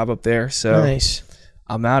got a job up there. So nice.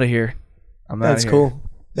 I'm out of here. That's cool.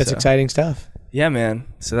 That's exciting stuff. Yeah, man.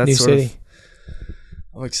 So that's new sort city. of.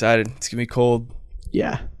 I'm excited. It's gonna be cold.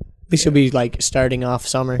 Yeah. At least you'll be like starting off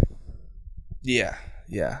summer. Yeah.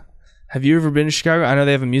 Have you ever been to Chicago? I know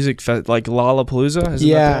they have a music like Lollapalooza.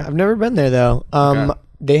 Yeah, I've never been there though. Okay.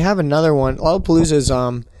 They have another one. Lollapalooza's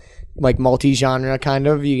like multi-genre kind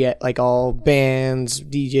of. You get like all bands,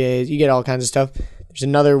 DJs. You get all kinds of stuff. There's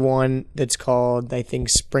another one that's called, I think,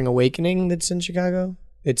 Spring Awakening that's in Chicago.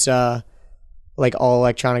 It's like all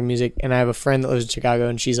electronic music, and I have a friend that lives in Chicago,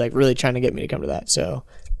 and she's like really trying to get me to come to that. So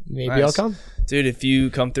maybe I'll come. Dude, if you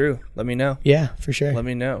come through, let me know. Yeah, for sure. Let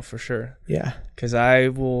me know for sure. Yeah, because I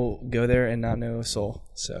will go there and not know a soul.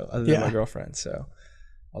 So other than my girlfriend, so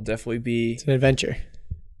I'll definitely be. It's an adventure.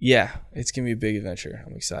 Yeah, it's gonna be a big adventure.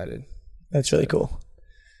 I'm excited. That's really cool.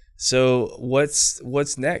 So what's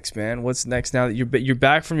next, man? What's next now that you're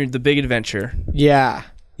back from the big adventure? Yeah.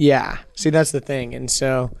 See, that's the thing. And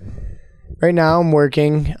so Right now I'm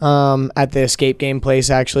working at the escape game place.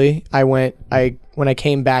 Actually, when I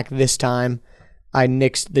came back this time, I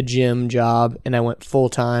nixed the gym job and I went full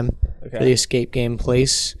time for the escape game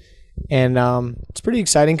place. And it's pretty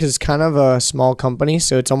exciting because it's kind of a small company,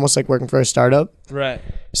 so it's almost like working for a startup. Right.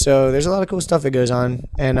 So there's a lot of cool stuff that goes on,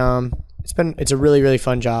 and it's a really, really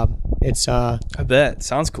fun job. It's I bet.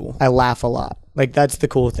 Sounds cool. I laugh a lot. Like, that's the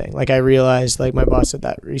cool thing. Like, I realized, like, my boss said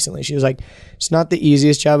that recently. She was like, it's not the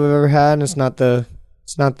easiest job I've ever had, and it's not the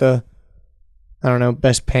I don't know,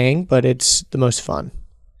 best paying, but it's the most fun,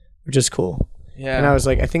 which is cool. Yeah. And I was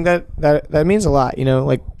like, I think that means a lot, you know,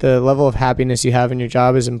 like the level of happiness you have in your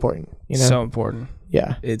job is important, you know? So important.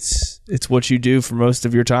 Yeah. It's what you do for most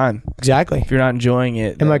of your time. Exactly. If you're not enjoying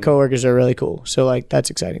it. And my coworkers are really cool. So, like, that's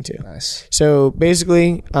exciting too. Nice. So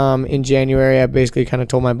basically, in January, I basically kind of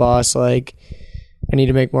told my boss, like, I need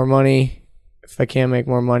to make more money. If I can't make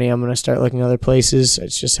more money, I'm going to start looking other places.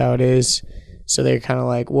 It's just how it is. So they're kind of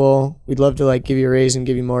like, well, we'd love to, like, give you a raise and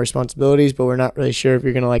give you more responsibilities, but we're not really sure if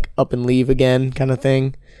you're going to, like, up and leave again kind of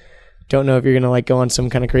thing. Don't know if you're going to, like, go on some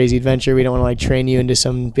kind of crazy adventure. We don't want to, like, train you into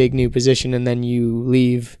some big new position and then you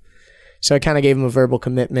leave. So I kind of gave him a verbal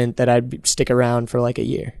commitment that I'd stick around for, like, a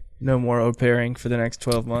year. No more au pairing for the next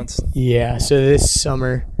 12 months. Yeah. So this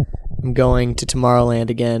summer, I'm going to Tomorrowland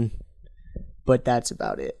again, but that's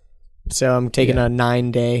about it. So I'm taking a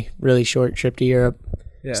 9-day, really short trip to Europe.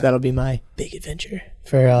 Yeah. So that'll be my big adventure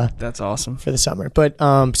for that's awesome for the summer. But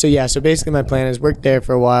so basically my plan is work there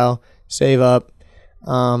for a while, save up.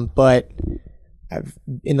 But I've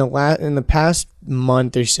in the past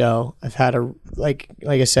month or so, I've had like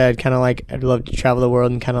I said, kind of like I'd love to travel the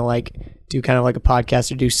world and kind of like do kind of like a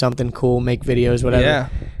podcast or do something cool, make videos, whatever. Yeah.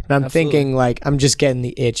 And I'm thinking like I'm just getting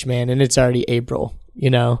the itch, man, and it's already April,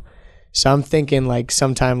 you know. So I'm thinking like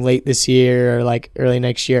sometime late this year or like early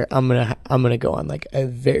next year, I'm gonna go on like a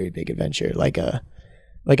very big adventure, like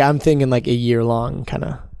I'm thinking like a year long kind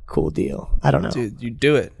of cool deal. I don't know. Dude, you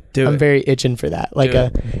do it. I'm very itching for that. Like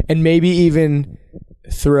and maybe even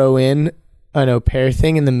throw in an au pair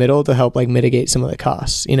thing in the middle to help like mitigate some of the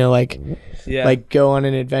costs. You know, like like go on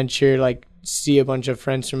an adventure, like see a bunch of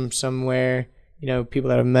friends from somewhere, you know, people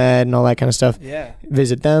that I've met and all that kind of stuff. Yeah.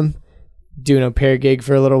 Visit them. Do an au pair gig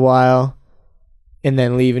for a little while and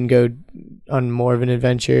then leave and go on more of an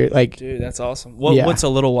adventure. Like, dude, that's awesome. What's a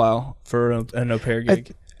little while for an au pair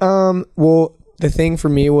gig? Well, the thing for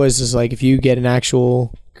me is like if you get an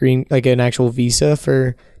actual visa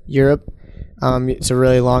for Europe, it's a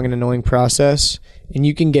really long and annoying process, and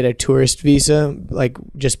you can get a tourist visa like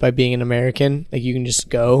just by being an American. Like you can just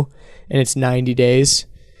go, and it's 90 days,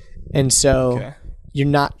 and so you're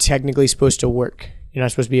not technically supposed to work. You're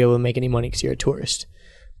not supposed to be able to make any money because you're a tourist.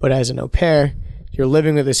 But as an au pair, you're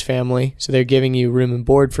living with this family, so they're giving you room and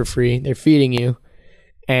board for free. They're feeding you,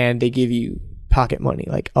 and they give you pocket money,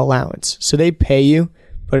 like allowance. So they pay you,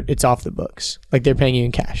 but it's off the books. Like they're paying you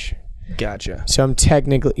in cash. Gotcha. So I'm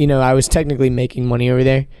technically, I was technically making money over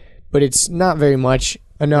there, but it's not very much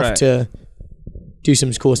enough to do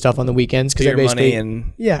some cool stuff on the weekends. Because money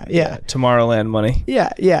and Tomorrowland money.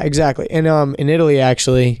 Yeah, exactly. And in Italy,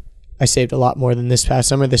 actually, I saved a lot more than this past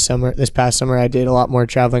summer. This past summer, I did a lot more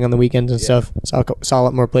traveling on the weekends and stuff. Saw a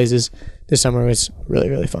lot more places. This summer was really,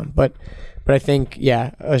 really fun. But I think,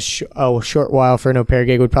 a short while for an au pair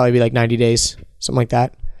gig would probably be like 90 days, something like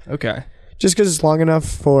that. Okay. Just because it's long enough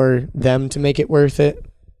for them to make it worth it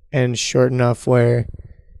and short enough where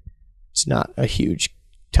it's not a huge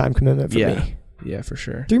time commitment for me. Yeah, for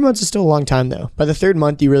sure. 3 months is still a long time, though. By the third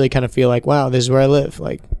month, you really kind of feel like, wow, this is where I live.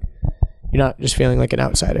 Like, you're not just feeling like an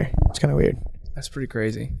outsider. It's kind of weird. That's pretty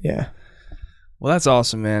crazy. Yeah. Well, that's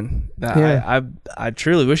awesome, man. I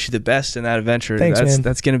truly wish you the best in that adventure. Thanks, man.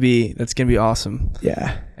 That's gonna be awesome.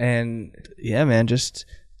 Yeah. And yeah, man, just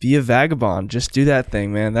be a vagabond. Just do that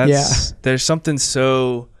thing, man. There's something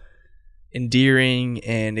so endearing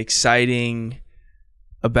and exciting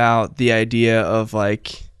about the idea of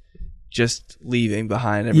like just leaving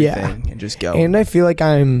behind everything and just going. And I feel like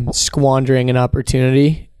I'm squandering an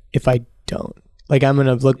opportunity if I don't. Like I'm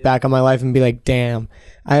gonna look back on my life and be like, damn,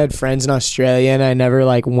 I had friends in Australia and I never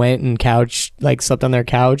like went and slept on their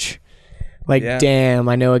couch. Like, damn,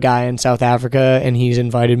 I know a guy in South Africa and he's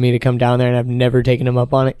invited me to come down there and I've never taken him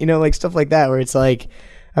up on it. Like stuff like that where it's like,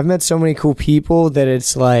 I've met so many cool people that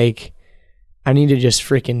it's like, I need to just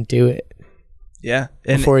freaking do it. Yeah.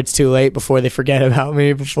 Before it's too late, before they forget about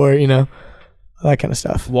me, before, all that kind of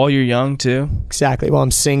stuff. While you're young too. Exactly. While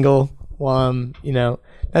I'm single, while I'm,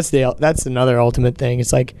 that's another ultimate thing.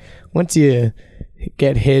 It's like once you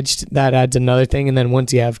get hitched, that adds another thing. And then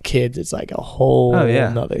once you have kids, it's like a whole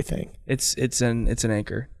another thing. It's an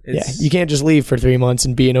anchor. You can't just leave for 3 months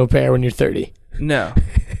and be an au pair when you're 30. No,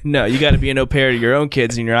 you got to be an au pair to your own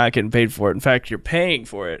kids, and you're not getting paid for it. In fact, you're paying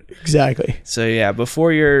for it. Exactly. So yeah,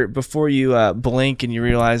 before you blink and you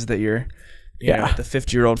realize that you're the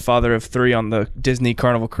 50-year-old father of 3 on the Disney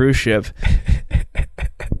Carnival cruise ship.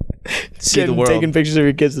 See the world. Taking pictures of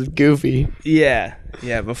your kids is goofy. Yeah.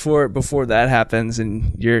 Before that happens,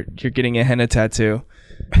 and you're getting a henna tattoo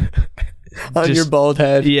on your bald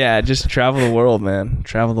head. Yeah, just travel the world, man.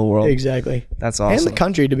 Travel the world. Exactly. That's awesome. And the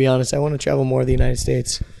country, to be honest. I want to travel more of the United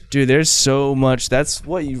States. Dude, there's so much. That's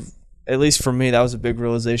what at least for me, that was a big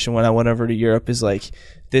realization when I went over to Europe. Is like,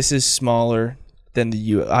 this is smaller than the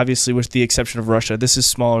U.S. Obviously, with the exception of Russia, this is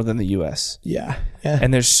smaller than the U.S. Yeah.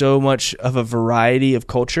 And there's so much of a variety of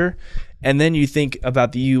culture. And then you think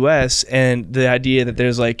about the U.S. and the idea that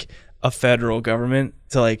there's like a federal government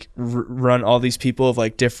to like run all these people of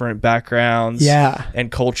like different backgrounds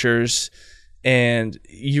and cultures. And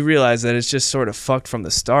you realize that it's just sort of fucked from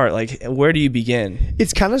the start. Like, where do you begin?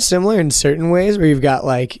 It's kind of similar in certain ways where you've got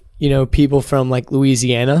like, people from like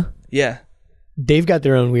Louisiana. Yeah. They've got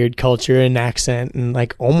their own weird culture and accent and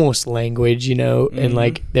like almost language, and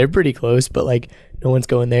like they're pretty close, but like no one's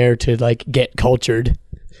going there to like get cultured.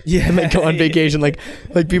 Yeah. And like go on vacation. Like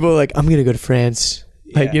people are like, I'm going to go to France.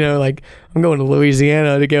 Like, like I'm going to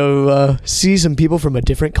Louisiana to go see some people from a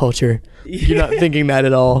different culture. You're not thinking that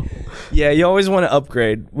at all. Yeah, you always want to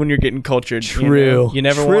upgrade when you're getting cultured. True. You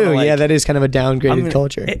never want to like, yeah, that is kind of a downgraded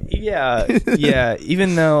culture. Yeah.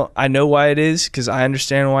 Even though I know why it is, because I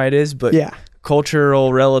understand why it is, but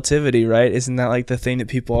cultural relativity, right? Isn't that like the thing that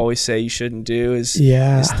people always say you shouldn't do is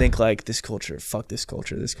think like this culture's not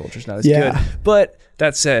as good. But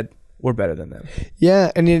that said, we're better than them.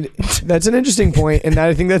 Yeah, and that's an interesting point, and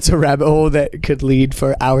I think that's a rabbit hole that could lead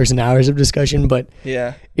for hours and hours of discussion, but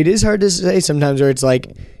it is hard to say sometimes where it's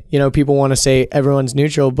like, people want to say everyone's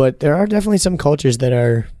neutral, but there are definitely some cultures that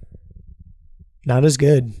are not as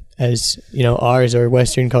good as, ours or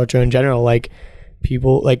Western culture in general, like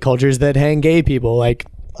people, like cultures that hang gay people, like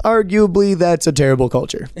arguably that's a terrible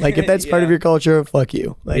culture. Like if that's part of your culture, fuck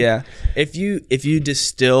you. Like, if you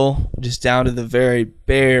distill just down to the very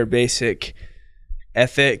bare basic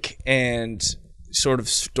ethic and sort of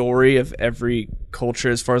story of every culture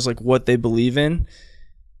as far as like what they believe in,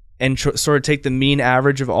 and sort of take the mean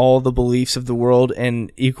average of all the beliefs of the world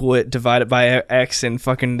and equal it, divide it by X, and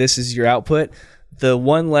fucking this is your output, the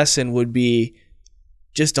one lesson would be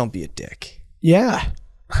just don't be a dick. Yeah.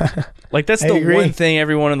 Like that's the one thing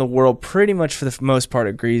everyone in the world pretty much for the most part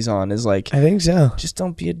agrees on is like, I think so. Just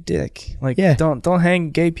don't be a dick. Like don't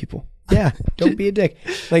hang gay people. Yeah, don't be a dick.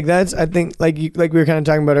 Like that's, I think, like we were kind of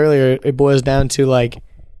talking about earlier, it boils down to like,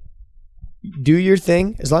 do your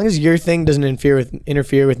thing. As long as your thing doesn't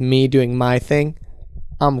interfere with me doing my thing,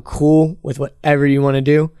 I'm cool with whatever you want to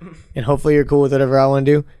do, and hopefully you're cool with whatever I want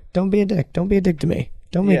to do. Don't be a dick. Don't be a dick to me.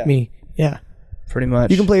 Don't make me. Yeah. Pretty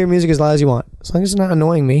much. You can play your music as loud as you want, as long as it's not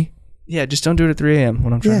annoying me. Yeah, just don't do it at 3 a.m.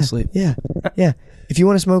 when I'm trying to sleep. Yeah. If you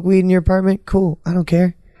want to smoke weed in your apartment, cool. I don't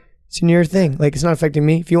care. It's your thing. Like, it's not affecting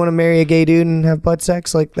me. If you want to marry a gay dude and have butt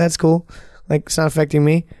sex, like, that's cool. Like, it's not affecting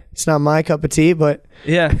me. It's not my cup of tea, but...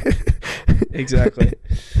 Yeah, exactly.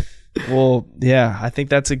 Well, yeah, I think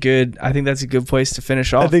that's a good place to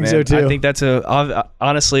finish off. I think so too. I think that's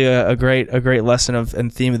honestly a great lesson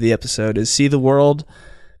and theme of the episode is see the world.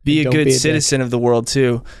 Be a good citizen of the world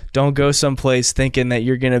too. Don't go someplace thinking that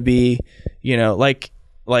you're gonna be,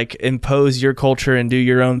 like impose your culture and do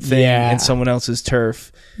your own thing in someone else's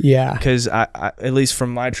turf. Yeah. Because I, at least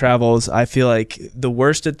from my travels, I feel like the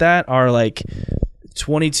worst at that are like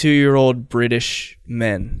 22-year-old British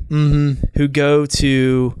men who go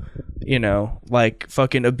to, like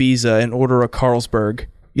fucking Ibiza and order a Carlsberg.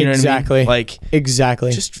 You know what I mean? Like,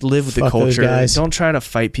 exactly. Just live with the culture. Don't try to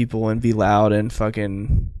fight people and be loud and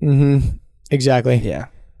fucking. Exactly. Yeah.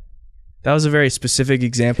 That was a very specific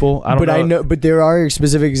example. But there are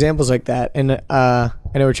specific examples like that. And I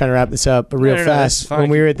know we're trying to wrap this up, but real fast. When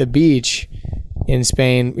we were at the beach in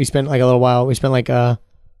Spain, we spent like a little while. We spent like 2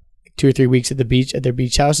 or 3 weeks at the beach, at their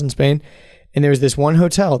beach house in Spain. And there was this one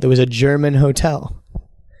hotel. There was a German hotel.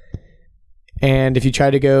 And if you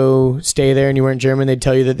tried to go stay there and you weren't German, they'd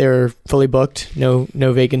tell you that they were fully booked, no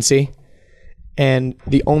vacancy. And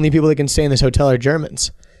the only people that can stay in this hotel are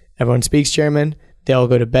Germans. Everyone speaks German. They all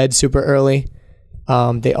go to bed super early.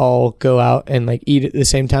 They all go out and like eat at the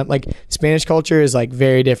same time. Like Spanish culture is like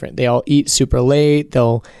very different. They all eat super late.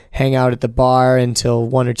 They'll hang out at the bar until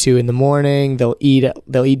 1 or 2 in the morning. They'll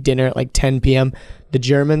eat dinner at like 10 p.m. The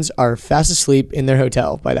Germans are fast asleep in their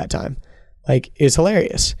hotel by that time. like is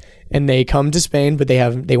hilarious. And they come to Spain, but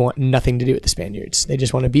they want nothing to do with the Spaniards. They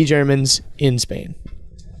just want to be Germans in Spain.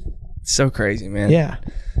 So crazy, man. Yeah.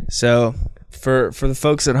 So for the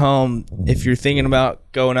folks at home, if you're thinking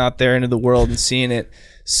about going out there into the world and seeing it,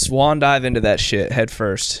 swan dive into that shit head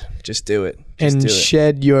first. Just do it.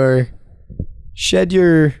 Shed your,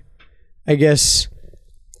 I guess,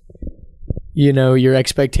 your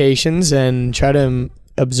expectations and try to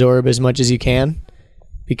absorb as much as you can,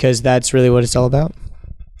 because that's really what it's all about.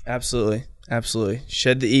 Absolutely.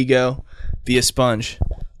 Shed the ego, be a sponge,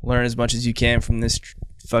 learn as much as you can from this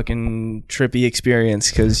fucking trippy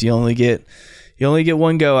experience, because you only get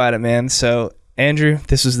one go at it, man. So Andrew,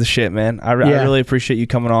 this was the shit, man. I really appreciate you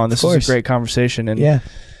coming on. This was a great conversation,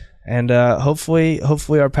 and hopefully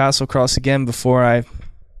our paths will cross again before I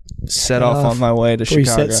set off on my way to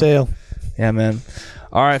Chicago. Set sail. Yeah, man.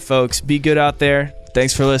 All right, folks, be good out there.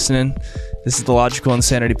 Thanks for listening. This is the Logical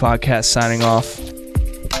Insanity Podcast signing off.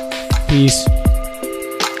 Peace.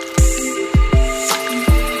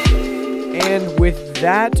 And with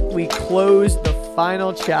that, we close the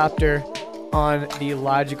final chapter on the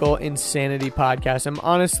Logical Insanity Podcast. I'm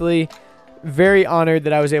honestly very honored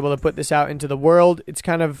that I was able to put this out into the world. It's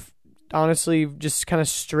kind of, honestly, just kind of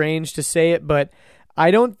strange to say it, but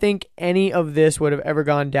I don't think any of this would have ever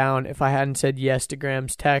gone down if I hadn't said yes to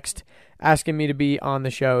Graham's text asking me to be on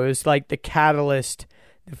the show. It was like the catalyst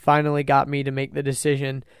that finally got me to make the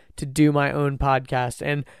decision to do my own podcast.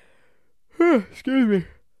 And excuse me.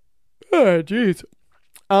 Oh, jeez.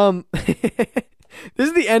 This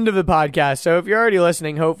is the end of the podcast, so if you're already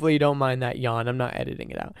listening, hopefully you don't mind that yawn. I'm not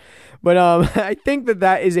editing it out. But I think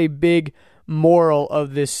that is a big moral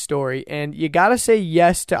of this story, and you gotta say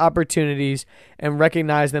yes to opportunities and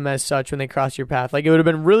recognize them as such when they cross your path. Like, it would have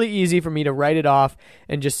been really easy for me to write it off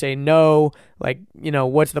and just say no, like,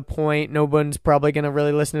 what's the point? No one's probably gonna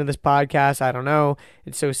really listen to this podcast. I don't know,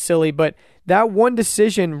 it's so silly. But that one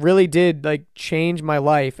decision really did change my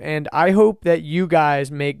life, and I hope that you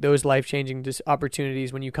guys make those life-changing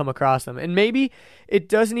opportunities when you come across them. And maybe it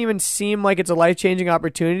doesn't even seem like it's a life-changing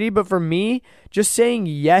opportunity, but for me, just saying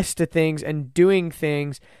yes to things and doing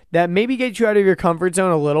things that maybe get you out of your comfort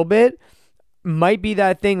zone a little bit might be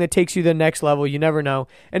that thing that takes you to the next level. You never know.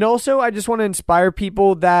 And also, I just want to inspire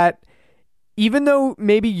people that even though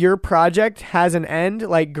maybe your project has an end,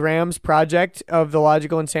 like Graham's project of the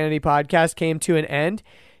Logical Insanity Podcast came to an end,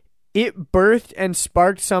 it birthed and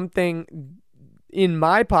sparked something in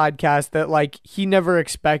my podcast that he never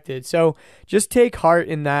expected. So just take heart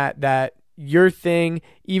in that your thing,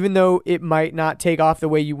 even though it might not take off the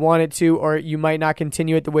way you want it to, or you might not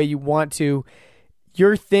continue it the way you want to,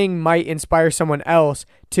 your thing might inspire someone else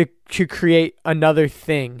to create another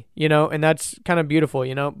thing, and that's kind of beautiful,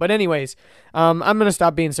 But anyways, I'm going to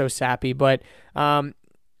stop being so sappy, but to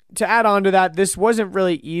add on to that, this wasn't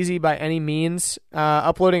really easy by any means.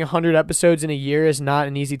 Uploading 100 episodes in a year is not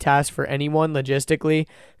an easy task for anyone, logistically,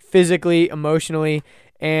 physically, emotionally.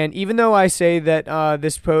 And even though I say that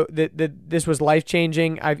this was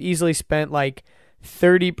life-changing, I've easily spent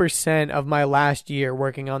 30% of my last year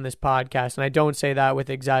working on this podcast, and I don't say that with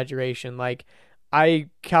exaggeration. I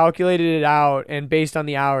calculated it out, and based on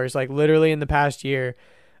the hours, literally in the past year,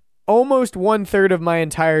 almost 1/3 of my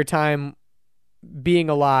entire time being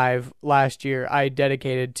alive last year I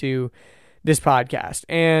dedicated to this podcast.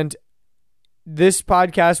 And this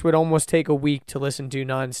podcast would almost take a week to listen to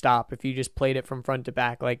nonstop if you just played it from front to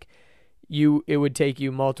back. It would take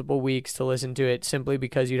you multiple weeks to listen to it simply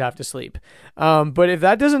because you'd have to sleep. But if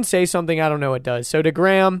that doesn't say something, I don't know what does. So to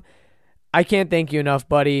Graham, I can't thank you enough,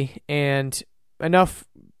 buddy. And enough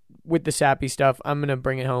with the sappy stuff. I'm going to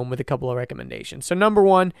bring it home with a couple of recommendations. So number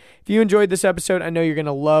one, if you enjoyed this episode, I know you're going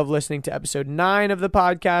to love listening to episode 9 of the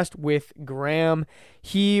podcast with Graham.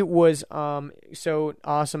 He was so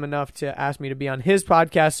awesome enough to ask me to be on his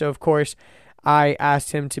podcast. So of course, I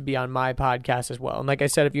asked him to be on my podcast as well. And like I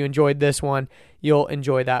said, if you enjoyed this one, you'll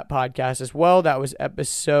enjoy that podcast as well. That was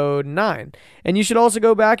episode 9. And you should also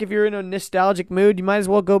go back, if you're in a nostalgic mood, you might as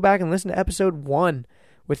well go back and listen to episode 1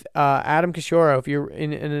 with Adam Kishoro. If you're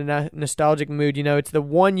in a nostalgic mood, it's the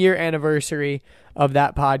 1-year anniversary of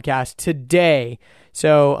that podcast today.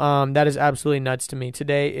 So that is absolutely nuts to me.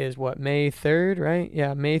 Today is May 3rd, right?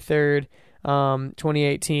 Yeah, May 3rd,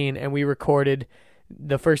 2018. And we recorded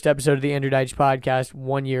the first episode of the Andrew Deitsch podcast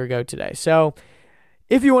 1 year ago today. So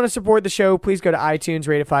if you want to support the show, please go to iTunes,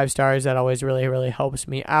 rate it 5 stars. That always really, really helps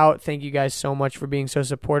me out. Thank you guys so much for being so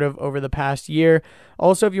supportive over the past year.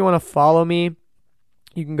 Also, if you want to follow me,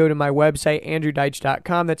 you can go to my website,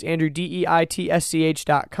 andrewdeitsch.com. That's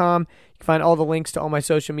AndrewDeitsch.com. You can find all the links to all my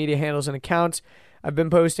social media handles and accounts. I've been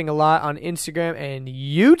posting a lot on Instagram and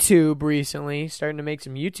YouTube recently, starting to make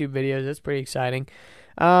some YouTube videos. That's pretty exciting.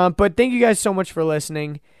 But thank you guys so much for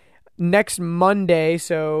listening. Next Monday,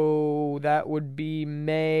 so that would be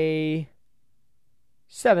May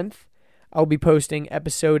 7th, I'll be posting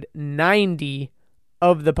episode 90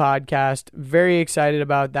 of the podcast. Very excited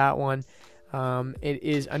about that one. It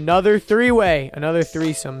is another three-way, another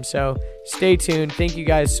threesome. So stay tuned. Thank you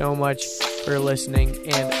guys so much for listening,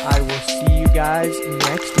 and I will see you guys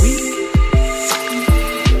next week.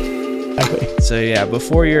 So yeah,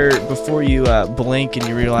 before you blink and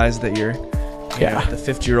you realize that you're the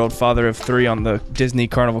 50-year-old father of 3 on the Disney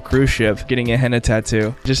Carnival cruise ship getting a henna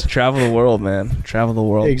tattoo, just travel the world, man. Travel the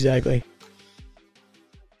world. Exactly.